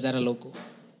towner or is that a local?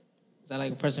 Is that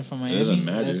like a person from Miami? doesn't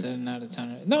matter. That's an out of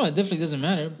towner. No, it definitely doesn't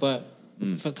matter. But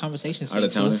for conversation's Out sake,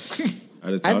 of towner. fool.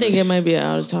 Out of I towner. think it might be an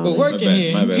out of town. But we're- My working bad,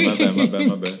 here.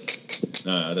 my bad.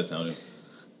 Nah, out of towner.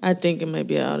 I think it might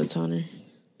be an out of towner.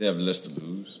 They have less to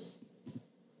lose.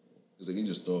 Because they can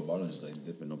just throw a bottle and just like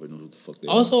dip and nobody knows what the fuck they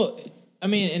are. Also, I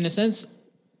mean, in a sense,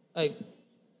 like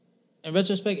in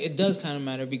retrospect, it does kind of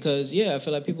matter because I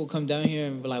feel like people come down here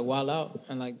and like wild out,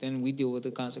 and like then we deal with the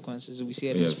consequences. We see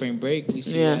it in Yeah. spring break. We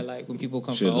see Yeah. that like when people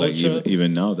come Shit, for like ultra.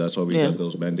 even now, that's why we Yeah. have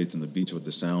those mandates on the beach with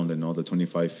the sound and all the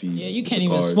 25 feet. Yeah, you can't the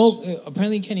even cars. smoke.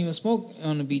 Apparently, you can't even smoke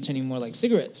on the beach anymore, like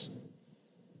cigarettes.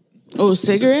 Oh,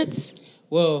 cigarettes?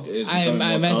 Well, It's I becoming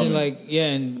more imagine common. like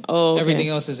and Oh, okay. everything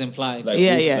else is implied. Like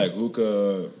Yeah, yeah. Like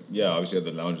hookah, yeah, obviously at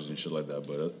the lounges and shit like that.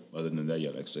 But other than that, yeah,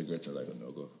 like cigarettes are like a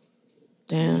no go.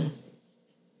 Damn.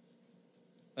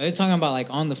 They're talking about like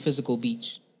on the physical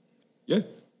beach. Yeah,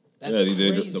 That's yeah.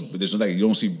 crazy. There's like you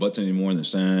don't see butts anymore in the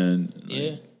sand. Like,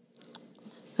 Yeah,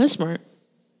 That's smart.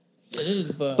 it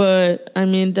is. But But I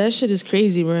mean, that shit is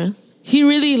crazy, bro. He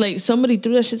really like somebody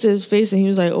threw that shit to his face, and he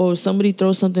was like, "Oh, if somebody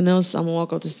throws something else, I'm gonna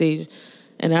walk off the stage."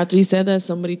 And after he said that,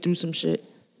 somebody threw some shit,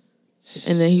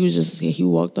 and then he was just he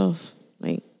walked off.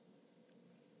 Like,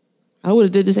 I would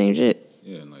have did the same shit.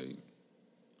 yeah, and like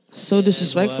So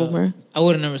disrespectful, wow. bro. I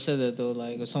would have never said that though.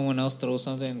 Like if someone else throws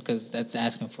something, because that's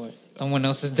asking for it. Someone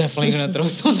else is definitely gonna throw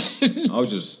something. I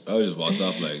was just walked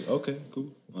off like, okay, cool,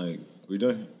 like we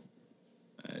done.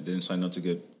 I didn't sign up to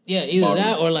get. Yeah, either bottled.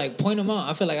 that or like point them out.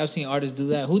 I feel like I've seen artists do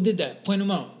that. Who did that? Point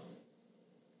them out.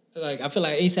 Like I feel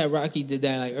like ASAP Rocky did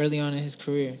that like early on in his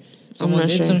career. Someone not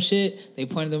did sure. some shit. They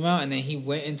pointed him out, and then he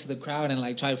went into the crowd and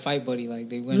like tried to fight Buddy. Like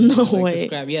they went, No like, way. to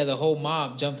scrap. Yeah, the whole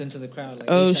mob jumped into the crowd. Like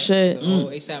Oh, ASAP, shit. The whole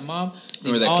ASAP mob.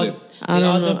 They Remember that all, clip? I They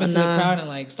all don't jump know, into the nah. crowd and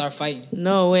like start fighting.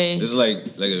 No way. This is like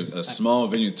a small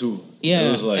venue too. Yeah,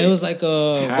 it was like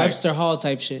a packed. Webster Hall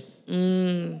type shit.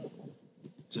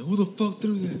 It's like, who the fuck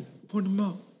threw that? Point them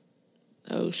out.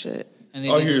 Oh shit. And they,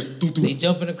 All I they, hear is doo-doo. they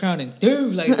jump in the crowd and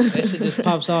dude, like that shit just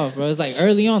pops off, bro. It's like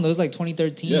early on, though. It was like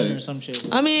 2013 Yeah. or some shit.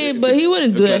 Bro. I mean, but he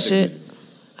wouldn't do that Classic. shit.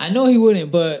 I know he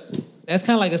wouldn't, but that's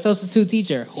kind of like a substitute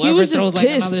teacher. He Whoever was just throws like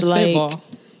pissed. another Like, spitball.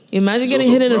 imagine He's getting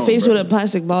also hit in the grown, face bro. with a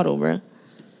plastic bottle, bro.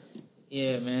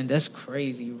 Yeah, man, that's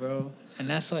crazy, bro. And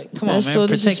that's like, come That's on, so man,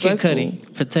 protect Kid disrespectful.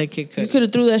 Cudi. Protect Kid You Cudi. could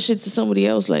have threw that shit to somebody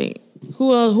else. Like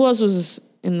who else was this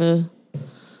in the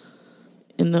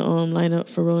lineup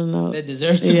for Rolling Loud? That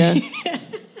deserves to Yeah. be.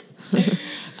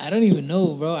 I don't even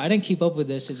know, bro. I didn't keep up with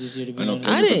that shit this year, to be I know honest.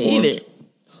 I Kendrick didn't performed. either.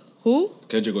 Who?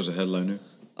 Kendrick was a headliner.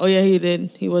 Oh yeah, he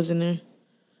did. He was in there.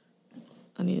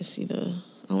 I want to see the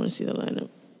lineup.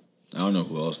 I don't know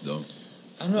who else though.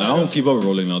 I don't know. I don't keep up with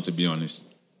Rolling Loud, to be honest.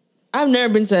 I've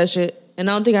never been to that shit, and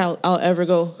I don't think I'll ever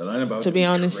go. The lineup about To be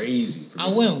honest. crazy. For I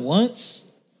me. went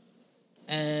once,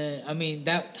 and I mean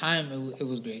that time it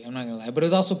was great. I'm not gonna lie, but it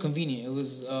was also convenient. It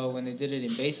was when they did it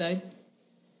in Bayside,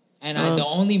 and the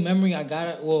only memory I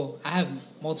got, well, I have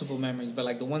multiple memories, but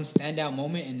like the one standout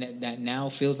moment, and that now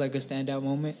feels like a standout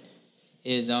moment,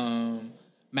 is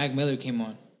Mac Miller came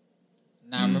on.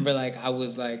 Now I remember like I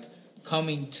was like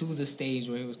coming to the stage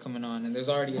where he was coming on, and there's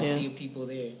already a sea of people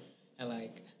there, and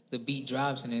like the beat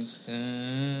drops and it's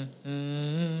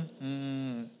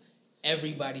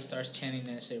everybody starts chanting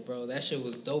that shit, bro. That shit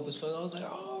was dope as fuck. I was like,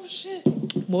 oh shit.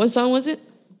 What song was it?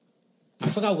 I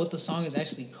forgot what the song is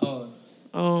actually called.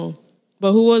 Oh,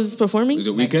 but who was performing? Was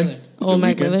it Mac Weekend? Miller. Oh,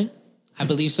 Mac Miller. I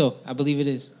believe so. I believe it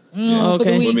is. Yeah. For the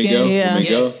Okay. With weekend. Miguel? Yeah. With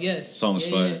Miguel? Yes. Song's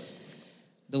Yeah, fire. yeah.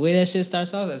 The way that shit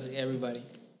starts off, that's everybody.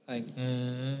 Like,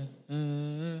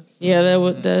 Yeah,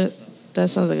 that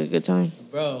sounds like a good time.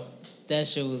 bro, that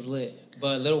shit was lit.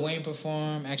 But Lil Wayne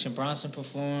performed, Action Bronson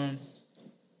performed.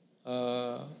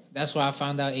 That's why I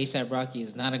found out ASAP Rocky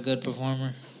is not a good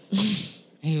performer.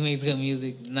 He makes good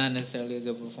music, not necessarily a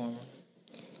good performer.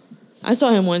 I saw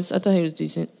him once. I thought he was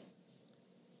decent.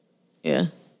 Yeah.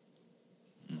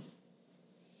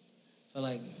 But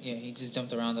like, yeah, he just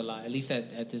jumped around a lot. At least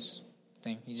at this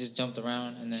thing, he just jumped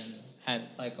around and then had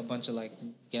like a bunch of like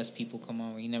guest people come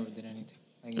on. He never did anything.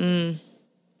 Like,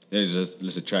 Yeah,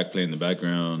 just a track play in the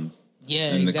background.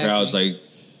 yeah, And exactly. the crowd's like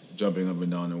jumping up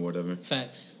and down or whatever.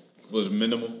 Facts. It was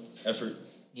minimal effort.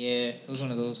 Yeah, it was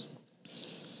one of those.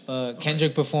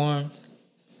 Kendrick performed.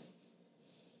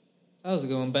 That was a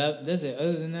good one, but that's it.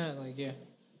 Other than that, like, yeah.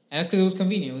 And that's because it was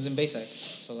convenient. It was in Bayside.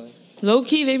 So, like, Low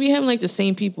key, they be having like the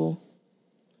same people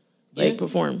like Yeah.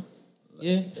 perform.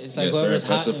 yeah. It's Yeah, like certain whoever's hot.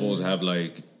 festivals have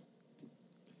like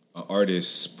an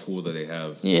artist pool that they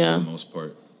have Yeah. for the most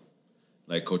part.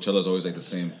 Like Coachella's always like the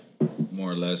same,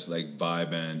 more or less, like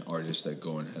vibe and artists that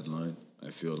go and headline. I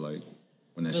feel like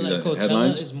when I I see feel like that Coachella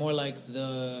headlines, is more like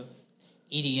the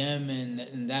EDM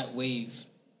and that wave.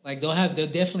 Like they'll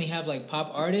definitely have like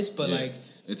pop artists, but yeah, like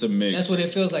it's a mix. that's what it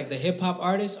feels like. The hip hop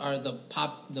artists are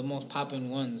the most popping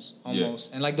ones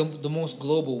almost, and like the most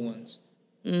global ones.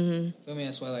 Mm-hmm. Feel me?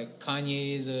 That's why like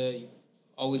Kanye is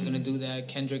always gonna do that.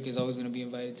 Kendrick is always gonna be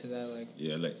invited to that. Like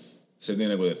Yeah, like same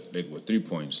thing with 3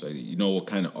 points. Like you know what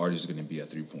kind of artist is going to be at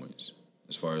 3 points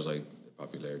as far as like their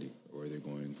popularity or where they're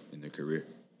going in their career.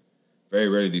 Very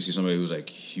rarely do you see somebody who's like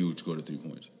huge go to 3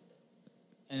 points.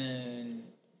 and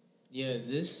yeah,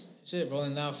 this shit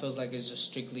Rolling Loud feels like it's just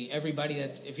strictly everybody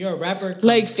that's if you're a rapper.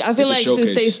 Like I feel It's a like since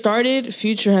they showcase. started,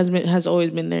 Future has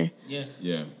always been there. yeah.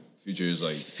 Yeah, Future is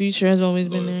like Future has always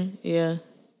been Loyal. there. Yeah,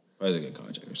 probably like a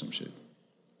contract or some shit.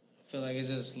 I feel like it's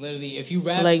just literally if you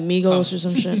rap like Migos come. or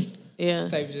some shit. Yeah,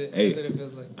 type shit. Hey. That's what it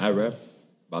feels like. I rap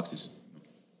boxes.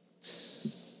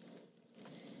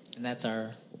 And that's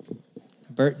our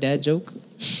Burt dad joke.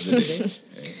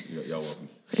 Hey, y'all welcome.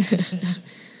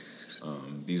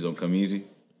 These don't come easy.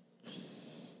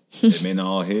 They may not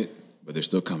all hit, but they're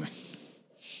still coming.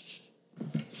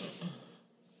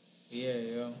 Yeah,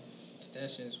 yo. That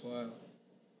shit's wild.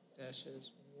 That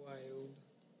shit's wild.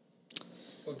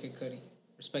 Poor Kid Cudi.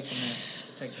 Respect the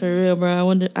man. Protect the for man. real,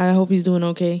 bro. I hope he's doing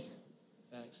okay.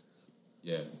 Facts.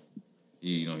 Yeah,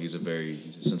 he's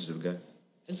a sensitive guy.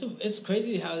 It's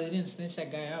crazy how they didn't snitch that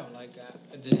guy out. Like,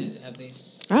 have they?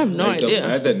 I have no Like, the idea.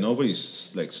 fact that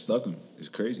nobody's like stuck him is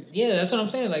crazy. Yeah, that's what I'm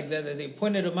saying. Like that they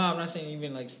pointed him out. I'm not saying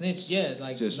even like snitched. Yeah,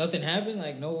 like Just- nothing happened.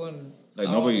 Like no one. Like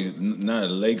saw nobody, him. not a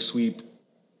leg sweep,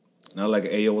 not like,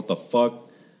 hey, yo, what the fuck?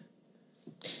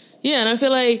 Yeah, and I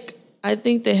feel like I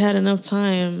think they had enough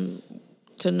time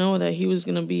to know that he was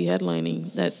gonna be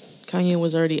headlining. That Kanye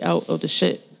was already out of the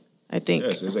shit. I think. Yeah,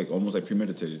 so it was like almost like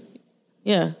premeditated.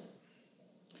 Yeah.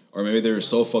 Or maybe they were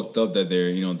so fucked up that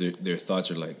their thoughts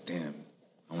are like, damn,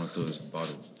 I want to throw this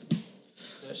bottle.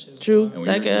 True. And when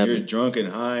That you're drunk and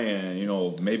high,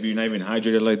 and maybe you're not even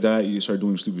hydrated like that, you start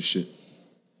doing stupid shit.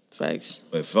 Facts.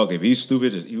 But fuck, if he's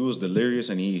stupid, he was delirious,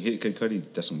 and he hit Kid Cudi,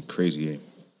 that's some crazy aim.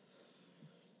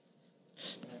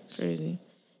 Crazy.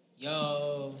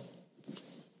 Yo,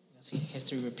 see,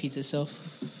 history repeats itself.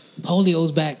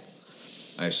 Polio's back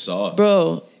I saw.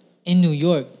 Bro, in New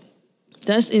York.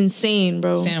 that's insane,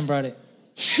 bro. Sam brought it.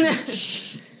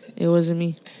 It wasn't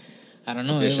me. I don't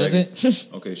know. Okay, It Shaggy. was it.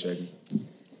 Okay, Shaggy.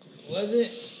 Was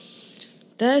it?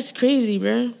 That's crazy,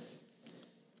 bro.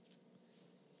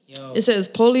 Yo, It says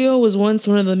polio was once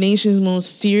one of the nation's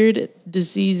most feared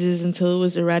diseases until it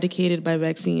was eradicated by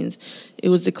vaccines. It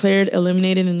was declared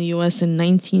eliminated in the U.S. in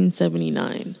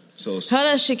 1979. So How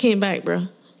that shit came back, bro?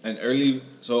 there's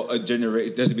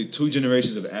to be 2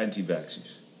 generations of anti-vaxxers.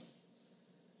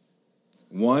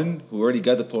 One who already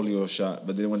got the polio shot,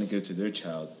 but they didn't want to give it to their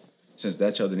child. Since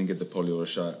that child didn't get the polio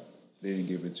shot, they didn't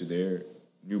give it to their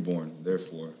newborn.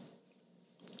 Therefore,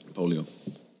 polio.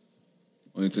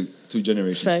 Only took 2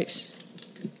 generations. Facts.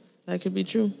 That could be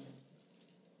true.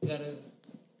 you gotta.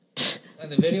 In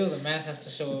the video, the math has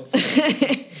to show up.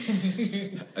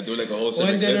 I do like a whole One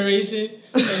separate clip. generation.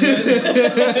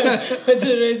 What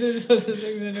generation was the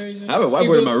next generation? I have a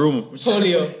whiteboard in my room.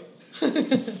 Polio.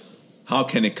 How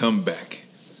can it come back?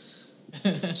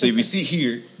 So if you see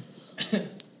here,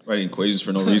 writing equations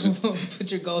for no reason. Put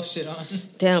your golf shit on.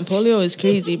 Damn, polio is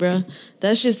crazy, bro.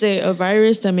 That should say a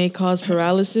virus that may cause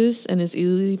paralysis and is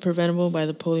easily preventable by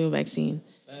the polio vaccine.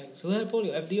 Facts. Who had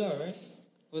polio? FDR, right?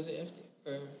 Was it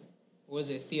FDR? Or was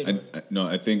it Theodore? No,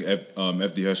 I think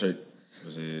FDR started,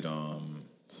 was it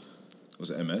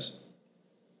MS?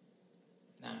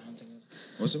 Nah, I don't think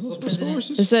it was. What's president?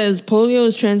 It says polio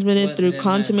is transmitted Was through it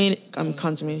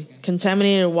MS?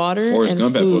 contaminated water Forrest and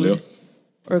Gump had food polio.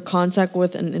 or contact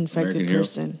with an infected American hero.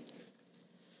 person.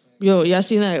 Yo, y'all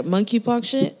seen that monkeypox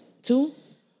shit too?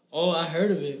 Oh, I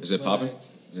heard of it. Is it but, popping? like,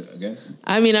 Yeah, again?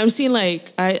 I mean, I've seen I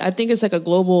think it's like a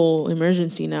global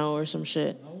emergency now or some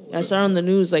shit. I saw it on the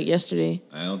news like yesterday.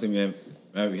 I don't think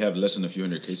we have less than a few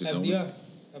hundred cases, don't we? FDR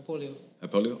had polio.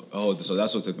 Had polio? Oh, so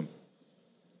that's what took him.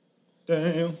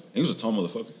 Damn. He was a tall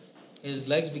motherfucker. His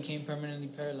legs became permanently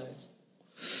paralyzed.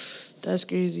 That's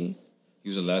crazy. He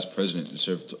was the last president to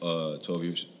serve 12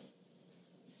 years.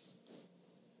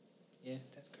 Yeah,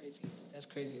 that's crazy. That's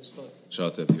crazy as fuck. Shout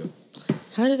out to FDR.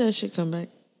 How did that shit come back?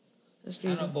 That's I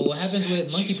crazy. don't know, but what happens with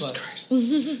Jesus monkeypox? Christ.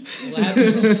 What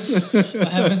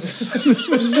happens?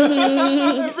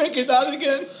 Break it down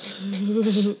again.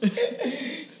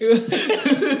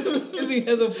 Because he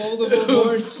has a foldable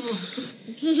board. Puts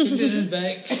it in his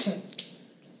back.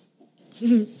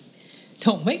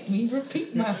 Don't make me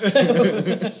repeat myself.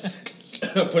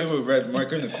 Put him with red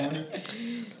marker in the corner.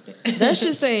 That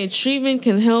should say treatment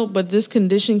can help, but this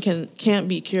condition can't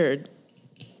be cured.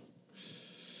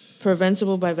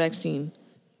 Preventable by vaccine.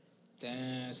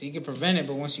 Damn, so you can prevent it,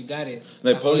 but once you got it.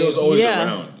 Like polio's always Yeah.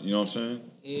 around. You know what I'm saying?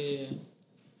 Yeah.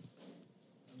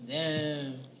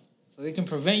 Damn. So they can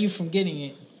prevent you from getting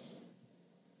it.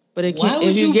 But it can't,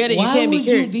 if you get it, you can't be Why would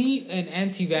cured. you be an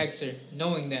anti-vaxxer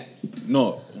knowing that?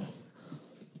 No.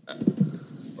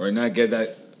 Or not get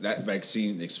that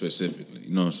vaccine specifically.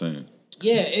 You know what I'm saying?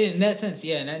 Yeah, in that sense,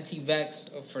 yeah, an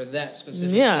anti-vax for that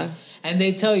specific Yeah. thing. And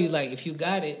they tell you, like, if you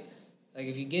got it, like,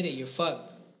 if you get it, you're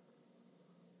fucked.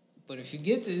 But if you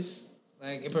get this,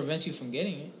 like, it prevents you from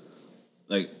getting it.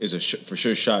 Like, it's a for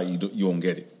sure shot. You won't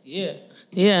get it. Yeah.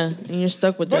 Yeah, and you're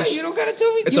stuck with Bro, that. you don't gotta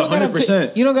tell me. It's you don't gotta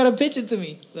 100%. You don't gotta pitch it to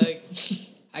me. Like,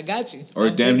 I got you. Or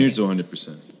I'm damn near taking to it.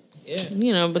 100%. Yeah.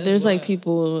 You know, but That's there's like wild.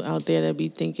 people out there that be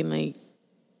thinking like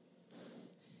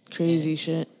crazy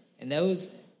shit. And that was.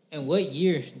 And what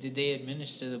year did they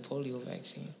administer the polio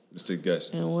vaccine? Let's take a guess.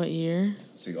 And what year?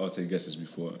 I'll take guesses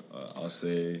before. I'll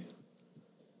say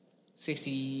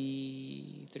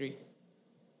 63.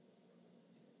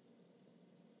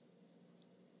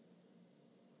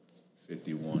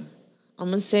 51. I'm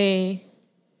gonna say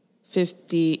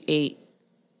 58.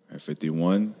 All right,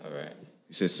 51. All right.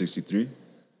 You said 63?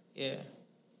 Yeah.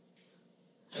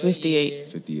 58. What year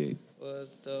 58.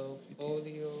 was the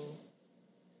polio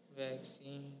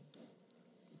vaccine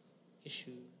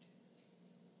issued?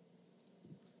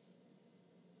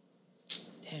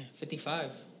 Damn,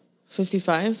 55.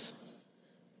 55.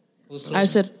 Who was I closer?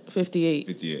 said 58.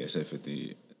 58. I said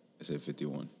 58. I said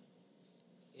 51.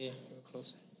 Yeah, you were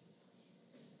closer.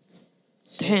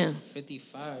 Damn.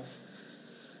 55.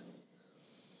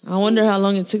 I wonder how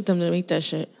long it took them to make that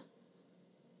shit.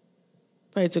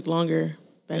 Probably took longer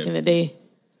back in the day.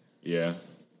 Yeah.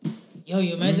 Yo,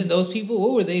 you imagine those people?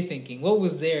 What were they thinking? What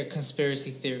was their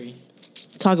conspiracy theory?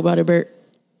 Talk about it, Bert.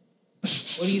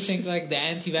 What do you think? Like the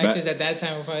anti-vaxxers at that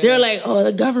time were probably They're like, oh,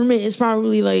 the government is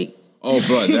probably like. Oh,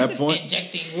 bro, at that point,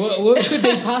 injecting. What could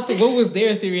they possibly? What was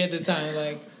their theory at the time?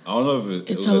 Like, I don't know if it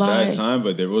It's was a at lie. that time,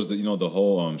 but there was the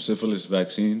whole syphilis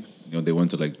vaccine. They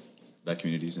went to like black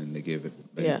communities and they gave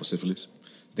it black people syphilis,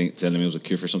 telling them it was a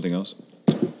cure for something else,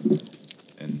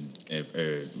 and it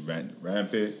ran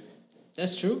rampant.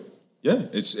 that's true. Yeah,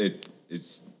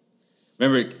 it's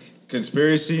remember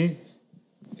conspiracy.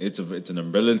 It's an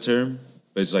umbrella term,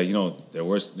 but it's like there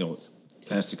was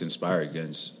plans to conspire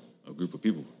against a group of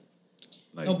people.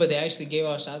 Like, No, but they actually gave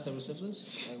out shots of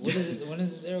syphilis. Like, what is this? When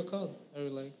is this era called? Or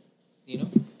like, do you know?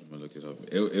 I'm gonna look it up.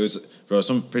 It was, bro,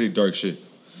 some pretty dark shit.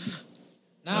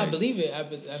 Nah, I believe it. I'm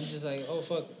just like, oh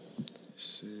fuck.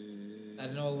 Shit. I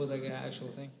didn't know it was like an actual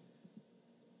thing.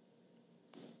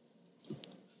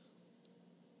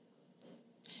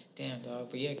 Damn, dog.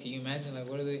 But yeah, can you imagine? Like,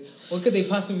 what could they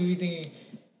possibly be thinking?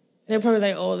 They're probably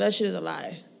like, oh, that shit is a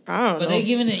lie. I don't But know. they're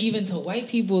giving it even to white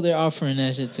people. They're offering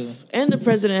that shit too. And the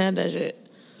president had that shit.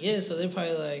 Yeah, so they're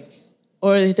probably like,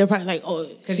 Or they're probably like, oh,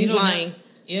 because he's lying. Now,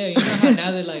 yeah, you know how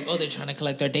now they're like, oh, they're trying to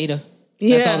collect our data.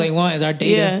 Yeah. That's all they want is our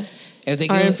data. Yeah. If they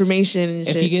Our give, information and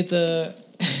if shit. you get the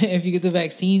if you get the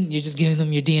vaccine, you're just giving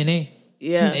them your DNA.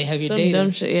 yeah. they have your Some data.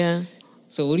 dumb shit, yeah.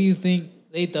 So what do you think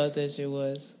they thought that shit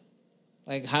was?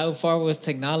 Like, how far was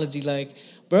technology? Like,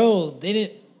 bro, they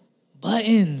didn't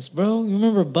buttons, bro. You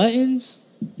remember buttons?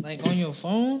 Like on your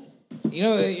phone?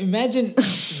 Imagine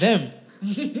them.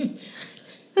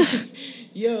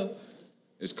 Yo.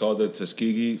 It's called the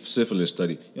Tuskegee syphilis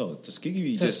study.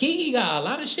 Tuskegee Tuskegee got a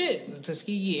lot of shit. The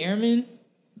Tuskegee Airmen,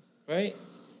 right?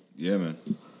 Yeah, man.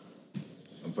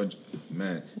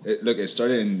 Look, it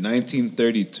started in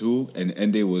 1932 and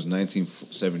ended was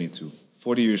 1972.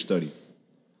 40-year study.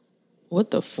 What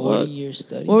the fuck? 40-year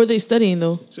study. What were they studying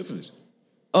though? Syphilis.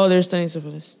 Oh, they're studying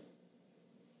syphilis.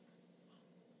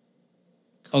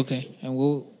 Okay, and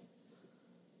we'll.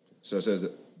 So it says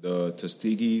that the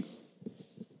Tuskegee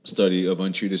study of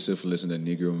untreated syphilis in the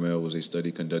Negro male was a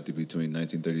study conducted between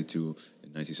 1932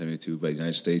 and 1972 by the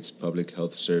United States Public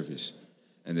Health Service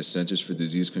and the Centers for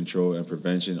Disease Control and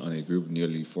Prevention on a group of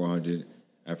nearly 400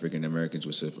 African Americans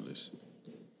with syphilis.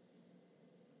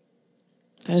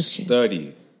 That's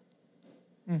Study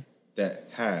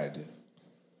that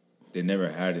they never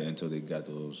had it until they got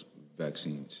those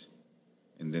vaccines.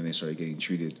 And then they started getting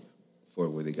treated for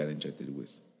what they got injected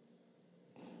with.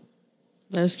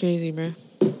 That's crazy, bro.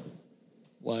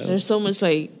 Wild. There's so much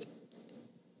like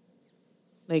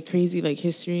crazy like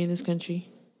history in this country.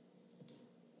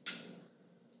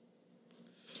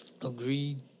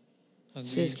 Agreed.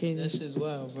 Shit's crazy. That shit's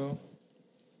wild, bro.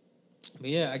 But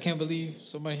yeah, I can't believe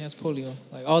somebody has polio.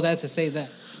 Like, all that to say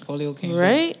that polio came back.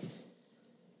 Right?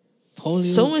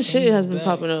 Polio. So much shit came has been back.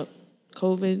 popping up.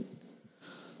 COVID,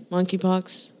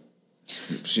 monkeypox.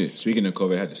 Shit, speaking of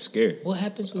COVID, I had to scare. What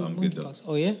happens with I'm good, though. monkeypox?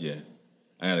 Oh yeah. Yeah.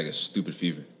 I had like a stupid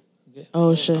fever.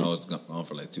 Oh shit. I was on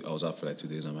for like I was out for like 2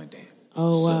 days. I'm like, damn.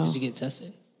 Oh So wow. did you get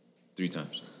tested? 3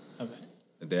 times. Okay.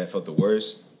 The day I felt the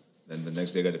worst. Then the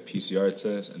next day I got a PCR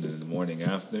test, and then in the morning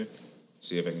after,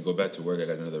 see if I can go back to work. I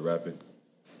got another rapid.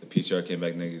 The PCR came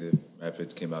back negative.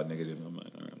 Rapid came out negative. I'm like,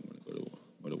 all right, I'm gonna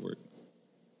go to work.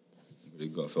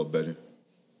 I felt better.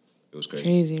 It was crazy.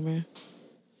 Crazy, man.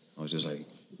 I was just like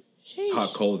Sheesh.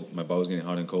 hot, cold. My body was getting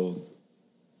hot and cold.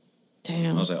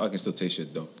 Damn. I was like, I can still taste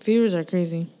shit though. Fevers are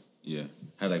crazy. Yeah,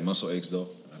 had like muscle aches though.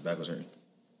 My back was hurting.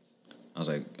 I was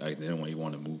like, I didn't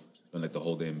want to move. Spent like the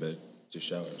whole day in bed, just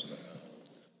shower. I was like,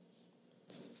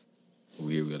 we're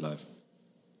here, we're alive.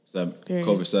 So that Period.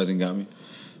 COVID hasn't got me.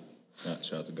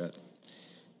 Shout out to God.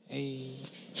 Hey,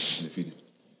 Defeated.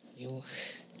 you're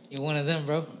one of them,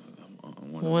 bro.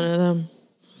 I'm One of them.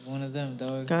 One of them,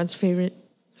 dog. God's favorite.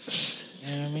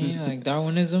 You know what I mean? Like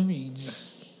Darwinism,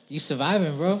 you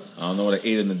surviving, bro. I don't know what I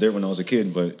ate in the dirt when I was a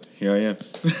kid, but here I am.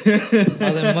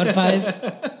 All them mud pies.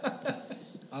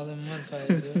 All them mud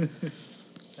pies, dude.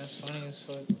 That's funny as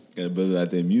fuck. Gotta build out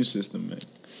the immune system, man.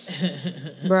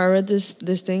 Bro, I read this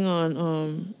thing on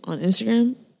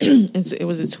Instagram. It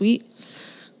was a tweet.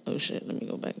 Oh shit, let me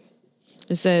go back.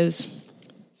 It says,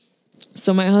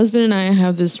 so my husband and I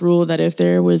have this rule that if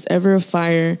there was ever a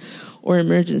fire or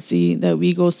emergency, that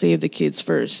we go save the kids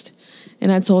first.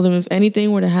 And I told him if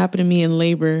anything were to happen to me in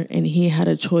labor and he had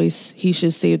a choice, he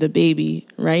should save the baby,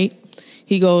 right?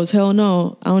 He goes, hell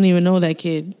no, I don't even know that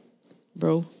kid,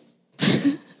 bro.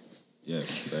 Yeah,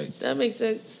 like That makes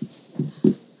sense.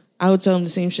 I would tell him the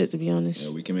same shit, to be honest.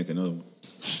 Yeah, we can make another one.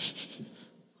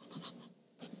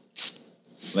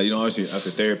 Like, you know, obviously after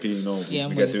therapy, you know, Yeah,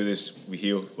 we I'm get with through this, we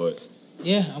heal, but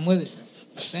Yeah, I'm with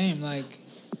it. Same, like,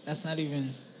 that's not even...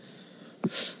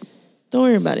 Don't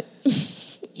worry about it.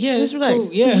 Yeah, Just it's relax. cool.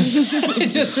 Yeah,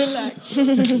 just relax.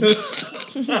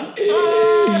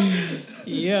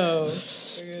 Yo,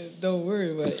 don't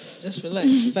worry about it. Just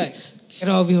relax. Facts.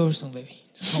 It'll all be over soon, baby.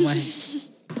 Just hold my hand.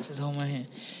 Just hold my hand.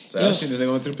 so Yo, I seen this thing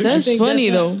going through That's pictures. funny,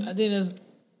 though. I think that's.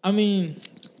 I mean,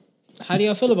 how do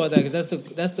y'all feel about that? Because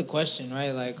that's the question, right?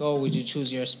 Like, oh, would you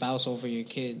choose your spouse over your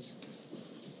kids?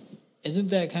 Isn't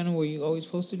that kind of what you always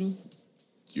supposed to do?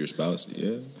 Your spouse,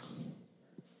 yeah.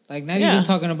 Like, not Yeah. even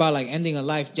talking about like ending a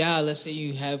life. Yeah, let's say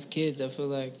you have kids. I feel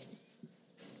like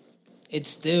it's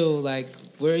still like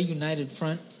we're a united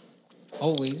front,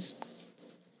 always.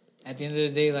 At the end of the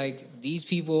day, like these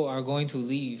people are going to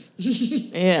leave.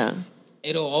 Yeah.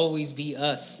 It'll always be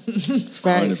us.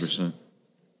 Facts. 100%.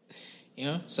 You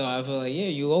know? So I feel like, yeah,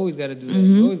 you always got to do that.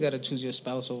 You always got to choose your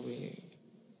spouse over here.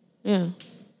 Yeah.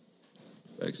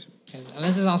 Thanks.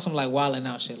 Unless it's on some like wilding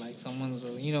out shit, like someone's,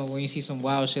 you know, when you see some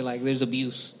wild shit, like there's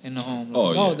abuse in the home.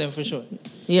 Like, Oh, yeah. then for sure.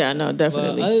 Yeah, no, But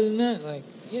definitely. other than that, like,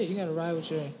 yeah, you got to ride with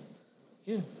your,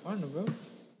 partner, bro.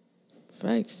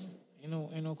 Facts.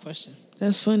 Ain't no question.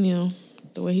 That's funny, though.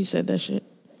 The way he said that shit.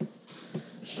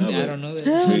 I don't know that.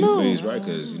 Hell But no. he's right,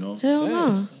 because, you know, Hell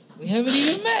no. Facts. We haven't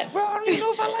even met, bro. I don't even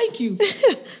know if I like you.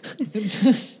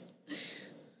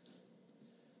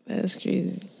 That's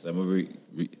crazy. that movie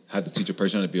we have to teach a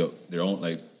person to be their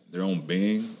own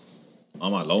being.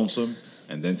 I'm not lonesome,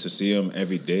 and then to see them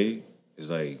every day is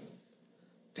like,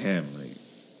 damn, like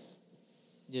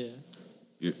Yeah.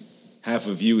 you're, half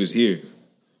of you is here,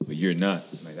 but you're not.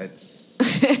 Like that's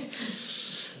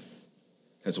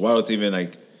that's wild to even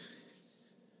like.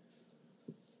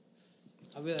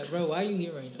 I'll be like, bro, why are you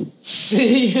here right now?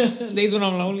 Days when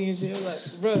I'm lonely and shit. I'm like,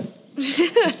 bro,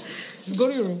 just go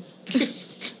to your room.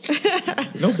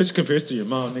 No bitch compares to your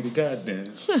mom, nigga. Goddamn.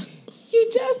 You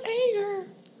just ain't her.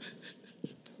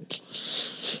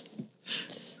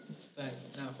 Facts.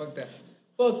 Nah, fuck that.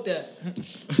 Fuck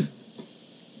that.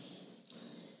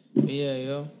 But yeah,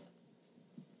 yo.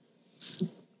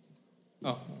 Oh,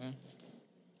 okay.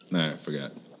 Nah, I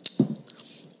forgot.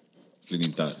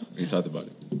 Fleeting thought. We talked about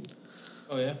it.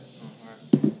 Oh, yeah? Oh,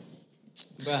 all right.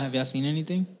 Bro, have y'all seen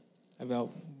anything? Have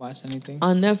y'all watched anything?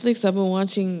 On Netflix, I've been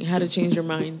watching How to Change Your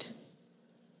Mind.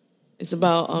 It's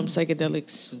about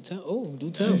psychedelics. Do tell. Oh,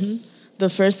 do tell. The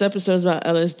first episode is about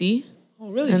LSD, Oh,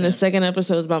 really? and the Sam? second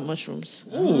episode is about mushrooms.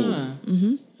 Ah.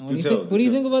 And what do you think? What do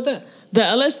you think about that? The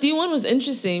LSD one was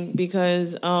interesting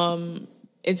because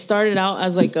it started out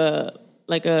as like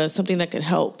a something that could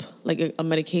help, like a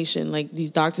medication. Like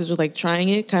these doctors were like trying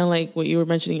it, kind of like what you were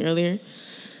mentioning earlier,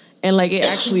 and like it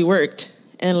actually worked.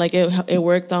 And like it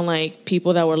worked on like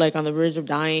people that were like on the verge of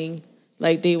dying.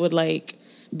 Like they would like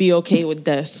be okay with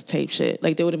death type shit.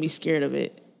 Like they wouldn't be scared of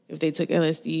it if they took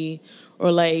LSD,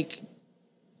 or like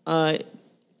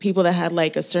people that had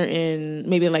like a certain,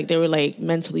 maybe like they were like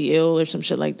mentally ill or some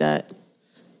shit like that.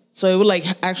 So it would like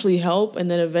actually help, and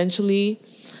then eventually,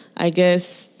 I guess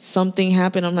something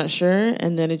happened. I'm not sure,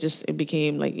 and then it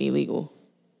became like illegal.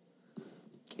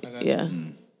 I got Yeah,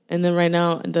 and then right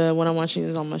now the one I'm watching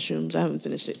is on mushrooms. I haven't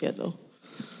finished it yet though,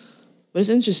 but it's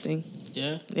interesting.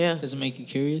 Yeah? Yeah, Does it make you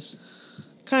curious?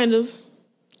 kind of.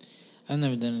 I've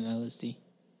never done an LSD.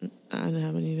 I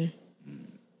haven't either.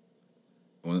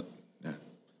 Well, yeah.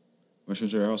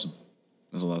 Mushrooms are awesome.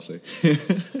 That's all I'll say.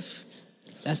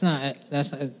 That's not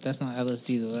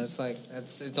LSD though.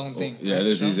 That's its own thing. Yeah, right?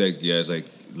 it's like it's like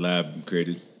lab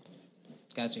created.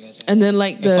 Gotcha. And then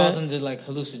like It falls under like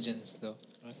hallucinogens though,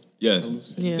 right? Yeah,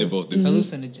 Yeah. they both do.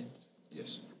 Hallucinogens.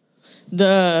 Yes.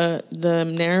 the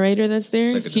narrator that's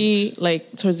there, Psychedelics. he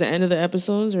like towards the end of the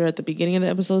episodes or at the beginning of the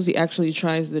episodes, he actually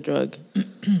tries the drug.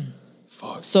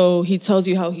 Fuck. So he tells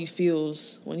you how he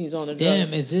feels when he's on the drug.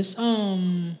 Damn, is this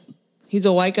He's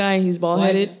a white guy. He's bald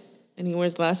headed, White. and he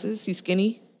wears glasses. He's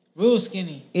skinny. real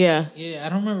skinny? Yeah, Yeah, I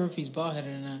don't remember if he's bald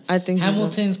headed or not. I think so.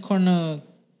 Hamilton's corner.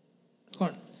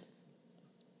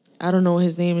 I don't know what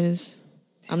his name is.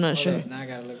 I'm not sure. Now I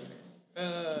gotta look at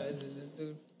it. Is it this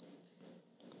dude?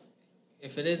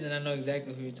 If it is, then I know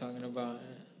exactly who you're talking about.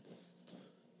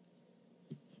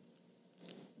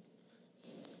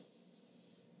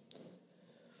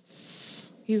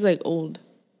 He's like old,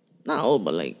 not old,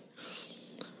 but like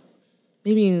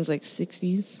maybe in his like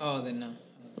 60s, Oh, then no.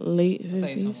 late I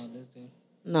thought you were talking 50s. about this dude.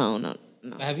 No.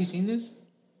 But have you seen this?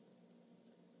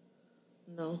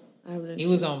 No, I haven't. He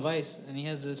was on Vice, and he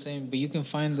has the same. But you can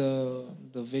find the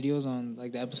videos on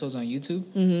like the episodes on YouTube,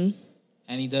 Mm-hmm.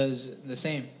 and he does the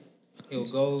same.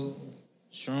 He'll go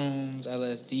shrooms,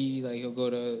 LSD. Like he'll go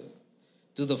to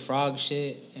do the frog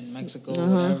shit in Mexico,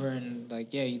 whatever, and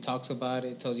like he talks about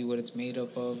it, tells you what it's made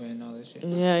up of, and all that shit.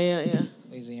 Yeah.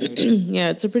 Lazy Younger dude. Yeah,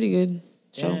 it's a pretty good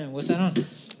show. Damn, what's that on?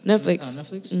 Netflix. On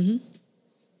Netflix. Mm-hmm.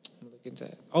 Look at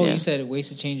that. Oh, Yeah. you said ways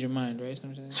to change your mind, right?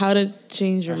 Something like that? How to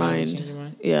Change Your Or How to Mind. Change Your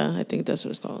Mind? Yeah, I think that's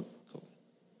what it's called.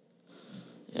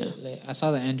 Yeah. I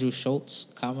saw the Andrew Schultz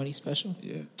comedy special.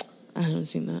 Yeah. I haven't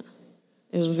seen that.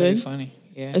 It was Pretty good. funny.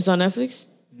 Yeah. It's on Netflix.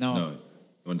 No. No. You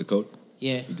want the code?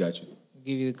 Yeah. We got you. I'll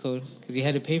give you the code because he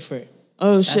had to pay for it.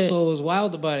 Oh That's shit! what was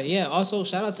wild about it. Yeah. Also,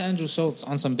 shout out to Andrew Schultz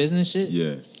on some business shit.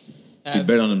 Yeah. He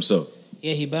bet on himself.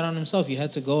 Yeah, he bet on himself. You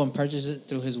had to go and purchase it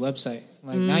through his website.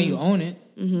 Like now you own it.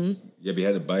 Yeah, but he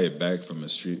had to buy it back from a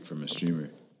streamer.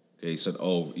 Okay, he said,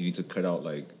 "Oh, you need to cut out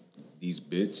like these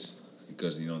bits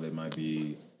because they might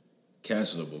be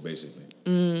cancelable, basically."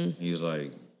 He's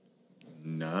like,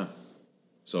 "Nah."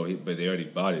 So, but they already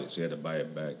bought it, so he had to buy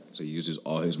it back. So he uses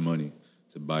all his money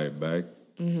to buy it back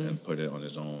and put it on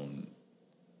his own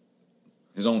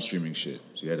streaming shit.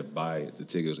 So he had to buy it. The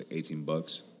ticket was like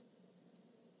 $18,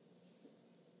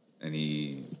 and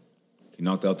he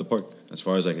knocked out the park as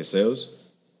far as like his sales.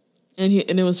 And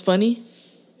it was funny.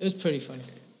 It was pretty funny.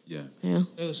 Yeah. Yeah.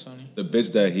 It was funny. The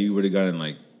bits that he would have gotten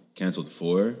like canceled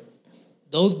for,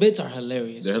 Those bits are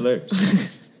hilarious. they're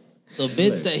hilarious. The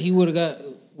bits that he would have got,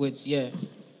 which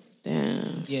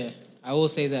Damn. I will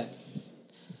say that.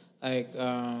 Like,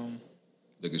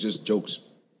 Like it's just jokes.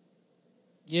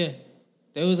 there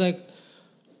was like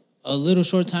a little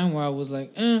short time where I was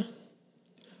like,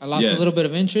 I lost Yeah. a little bit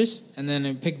of interest, and then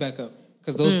it picked back up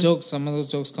because those jokes, some of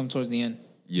those jokes come towards the end,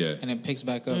 Yeah. and it picks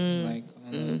back up like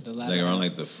on the latter. Like around half.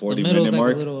 like the 40 middle's minute like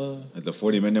mark. a little, At the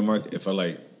 40-minute mark, it felt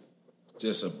like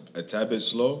just a tad bit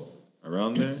slow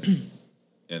around there.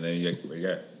 And then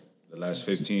the last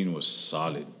 15 was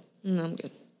solid. No, I'm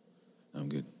good. I'm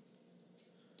good.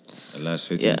 The last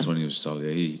 15 to 20 was solid.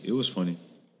 Yeah, it was funny.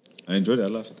 I enjoyed it. I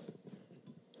laughed.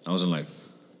 I wasn't like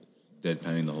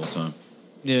deadpanning the whole time.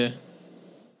 yeah.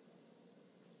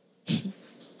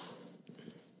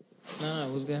 No,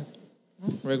 it was good.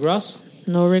 Rick Ross.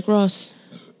 No Rick Ross.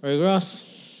 Rick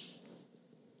Ross.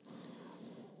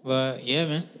 But yeah,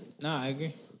 man. No, I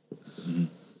agree.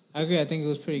 I agree. I think it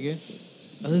was pretty good.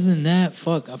 Other than that,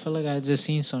 fuck. I feel like I just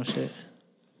seen some shit.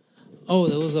 Oh,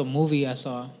 there was a movie I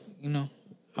saw.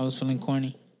 I was feeling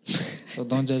corny, so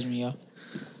don't judge me, y'all.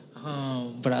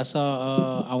 But I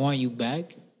saw I Want You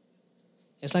Back.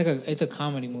 It's like it's a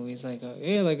comedy movie. It's like a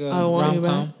I Want You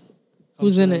rom-com. Back.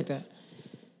 Who's in Like it? that.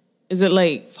 Is it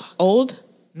like old?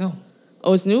 No,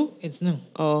 Oh, it's new. it's new.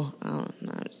 Oh, I don't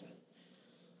know.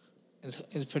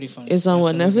 It's pretty funny. It's on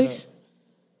what, So look it Netflix?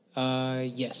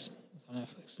 up. Yes, it's on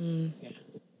Netflix. Yeah.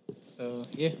 So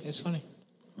it's funny.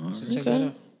 So check Okay. that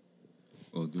out.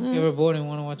 Well, dude. If you ever bored and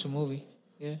want to watch a movie,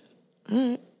 All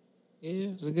right. yeah,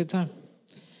 it was a good time.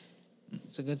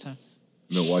 It's a good time.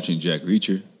 I've been watching Jack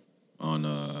Reacher on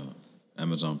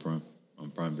Amazon Prime,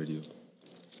 on Prime Video.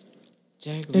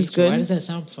 Jack It's Reacher. good. Why does that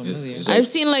sound familiar? It's I've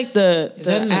seen like the Is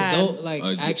that an ad. adult like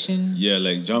action? Yeah,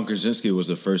 like John Krasinski was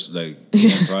the first like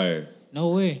prior. No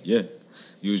way. Yeah,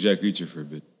 he was Jack Reacher for a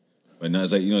bit, but now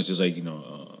it's like it's just like a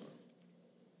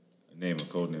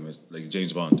code name is like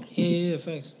James Bond. Yeah,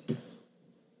 thanks.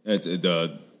 Yeah,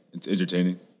 it's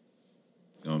entertaining.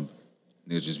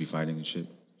 Niggas just be fighting and shit,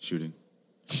 shooting,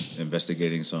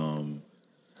 investigating some.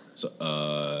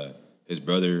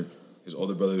 His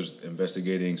older brother's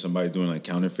investigating somebody doing like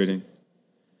counterfeiting,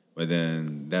 but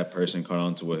then that person caught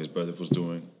on to what his brother was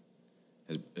doing.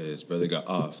 His brother got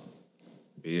off.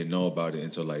 But he didn't know about it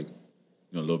until like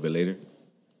a little bit later.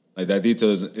 Like that detail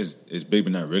is big,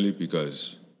 but not really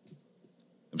because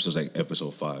episode's like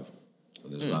episode 5, so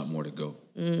there's a lot more to go.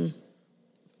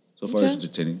 So far, it's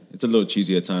entertaining. It's a little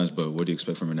cheesy at times, but what do you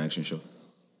expect from an action show?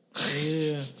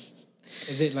 Yeah.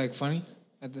 Is it like funny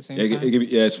at the same Yeah, time?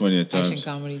 it's funny at times. Action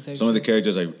comedy type. Some of the shit?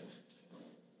 characters, like,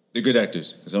 they're good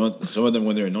actors. Some of them,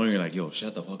 when they're annoying, you're like, yo,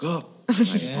 shut the fuck up. Like,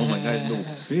 oh my God, little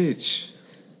bitch.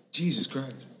 Jesus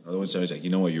Christ. Other ones are like, you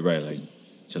know what, you're right. Like,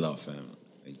 chill out, fam.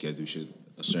 Like, you gotta do shit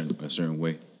a certain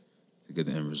way to get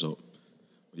the end result.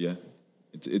 But yeah,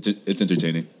 it's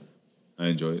entertaining. I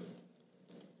enjoy it.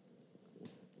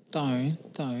 Darn.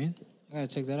 I gotta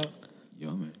check that out.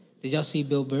 Yo, man. Did y'all see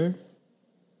Bill Burr?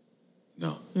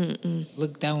 No.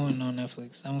 Look that one on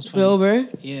Netflix. That one's funny. Bill Burr.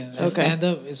 Yeah, that Okay. stand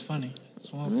up is funny.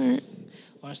 It's one. Alright.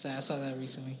 Watch that. I saw that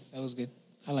recently. That was good.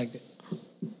 I liked it.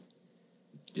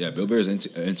 Yeah, Bill Burr is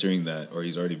entering that, or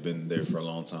he's already been there for a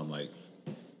long time, like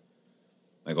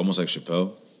almost like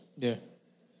Chappelle. Yeah.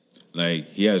 Like,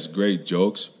 he has great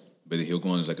jokes, but he'll go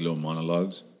on his like little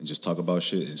monologues and just talk about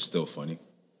shit. And it's still funny.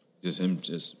 Just him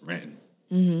just ranting.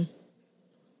 Mm-hmm.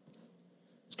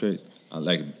 It's great. I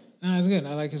like it. No, it's good.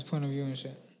 I like his point of view and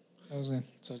shit. That was good.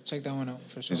 So check that one out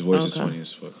for sure. His voice is funny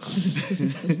as fuck.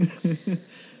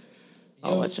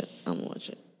 I'll watch it. I'm gonna watch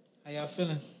it. How y'all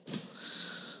feeling?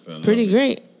 Pretty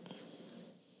great.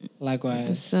 Likewise.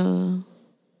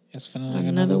 It's feeling like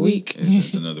another week.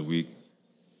 It's another week.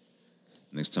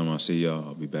 Next time I see y'all,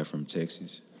 I'll be back from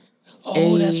Texas.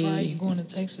 Oh, that's right. You're going to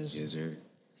Texas. Yes, sir.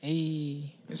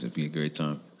 Hey. It's gonna be a great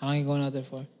time. How long you going out there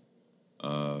for?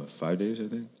 5 days, I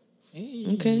think. Hey.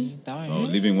 Okay.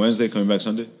 Leaving Wednesday, coming back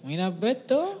Sunday. Mira,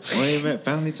 Beto. Wait, man,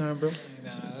 family time, bro. Nah,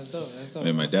 that's dope. That's dope.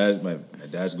 Man, my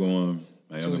dad's going.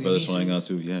 My younger brother's flying out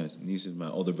too. Yeah, nieces. My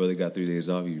older brother got 3 days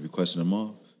off. He requested them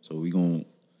off, so we going.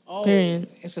 Oh, Period.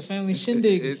 It's a family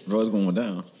shindig. Bro, it's going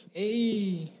down.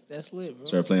 Hey, that's lit, bro.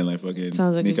 Start playing like fucking.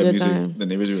 Sounds like a Nika good music. time. The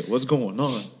neighbors, are, what's going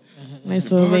on?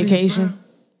 Nice little vacation.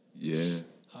 Yeah.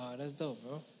 Oh, that's dope,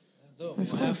 bro.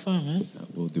 That's dope. Have fun, man.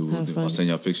 We'll do. Have fun. I'll send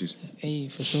y'all pictures. Hey,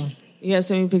 for sure. You gotta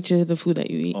send me pictures of the food that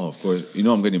you eat. Oh, of course. You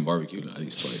know I'm getting barbecue at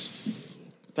least twice.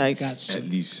 Facts. At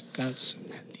least.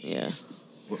 Yeah.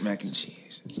 With mac and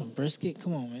cheese. Some brisket.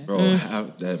 Come on, man. Bro,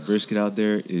 that brisket out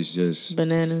there is just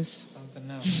Bananas. Something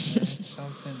else, man.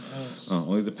 Something else.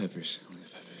 only the peppers. Only the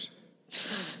peppers.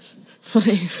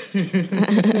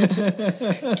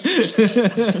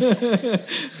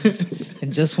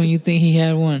 And just when you think he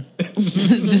had one,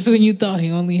 just when you thought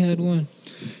he only had one.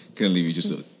 Couldn't leave you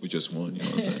with just one, you know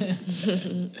what I'm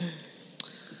saying?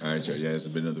 All right, y'all. Yeah, it's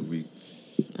been another week.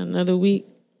 Another week.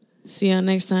 See y'all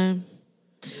next time.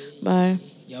 Bye.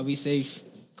 Y'all be safe.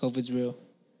 COVID's real.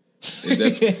 It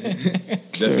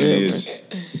definitely is.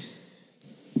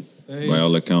 By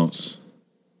all accounts.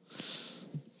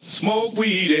 Smoke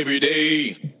weed every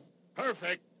day.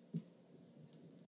 Perfect.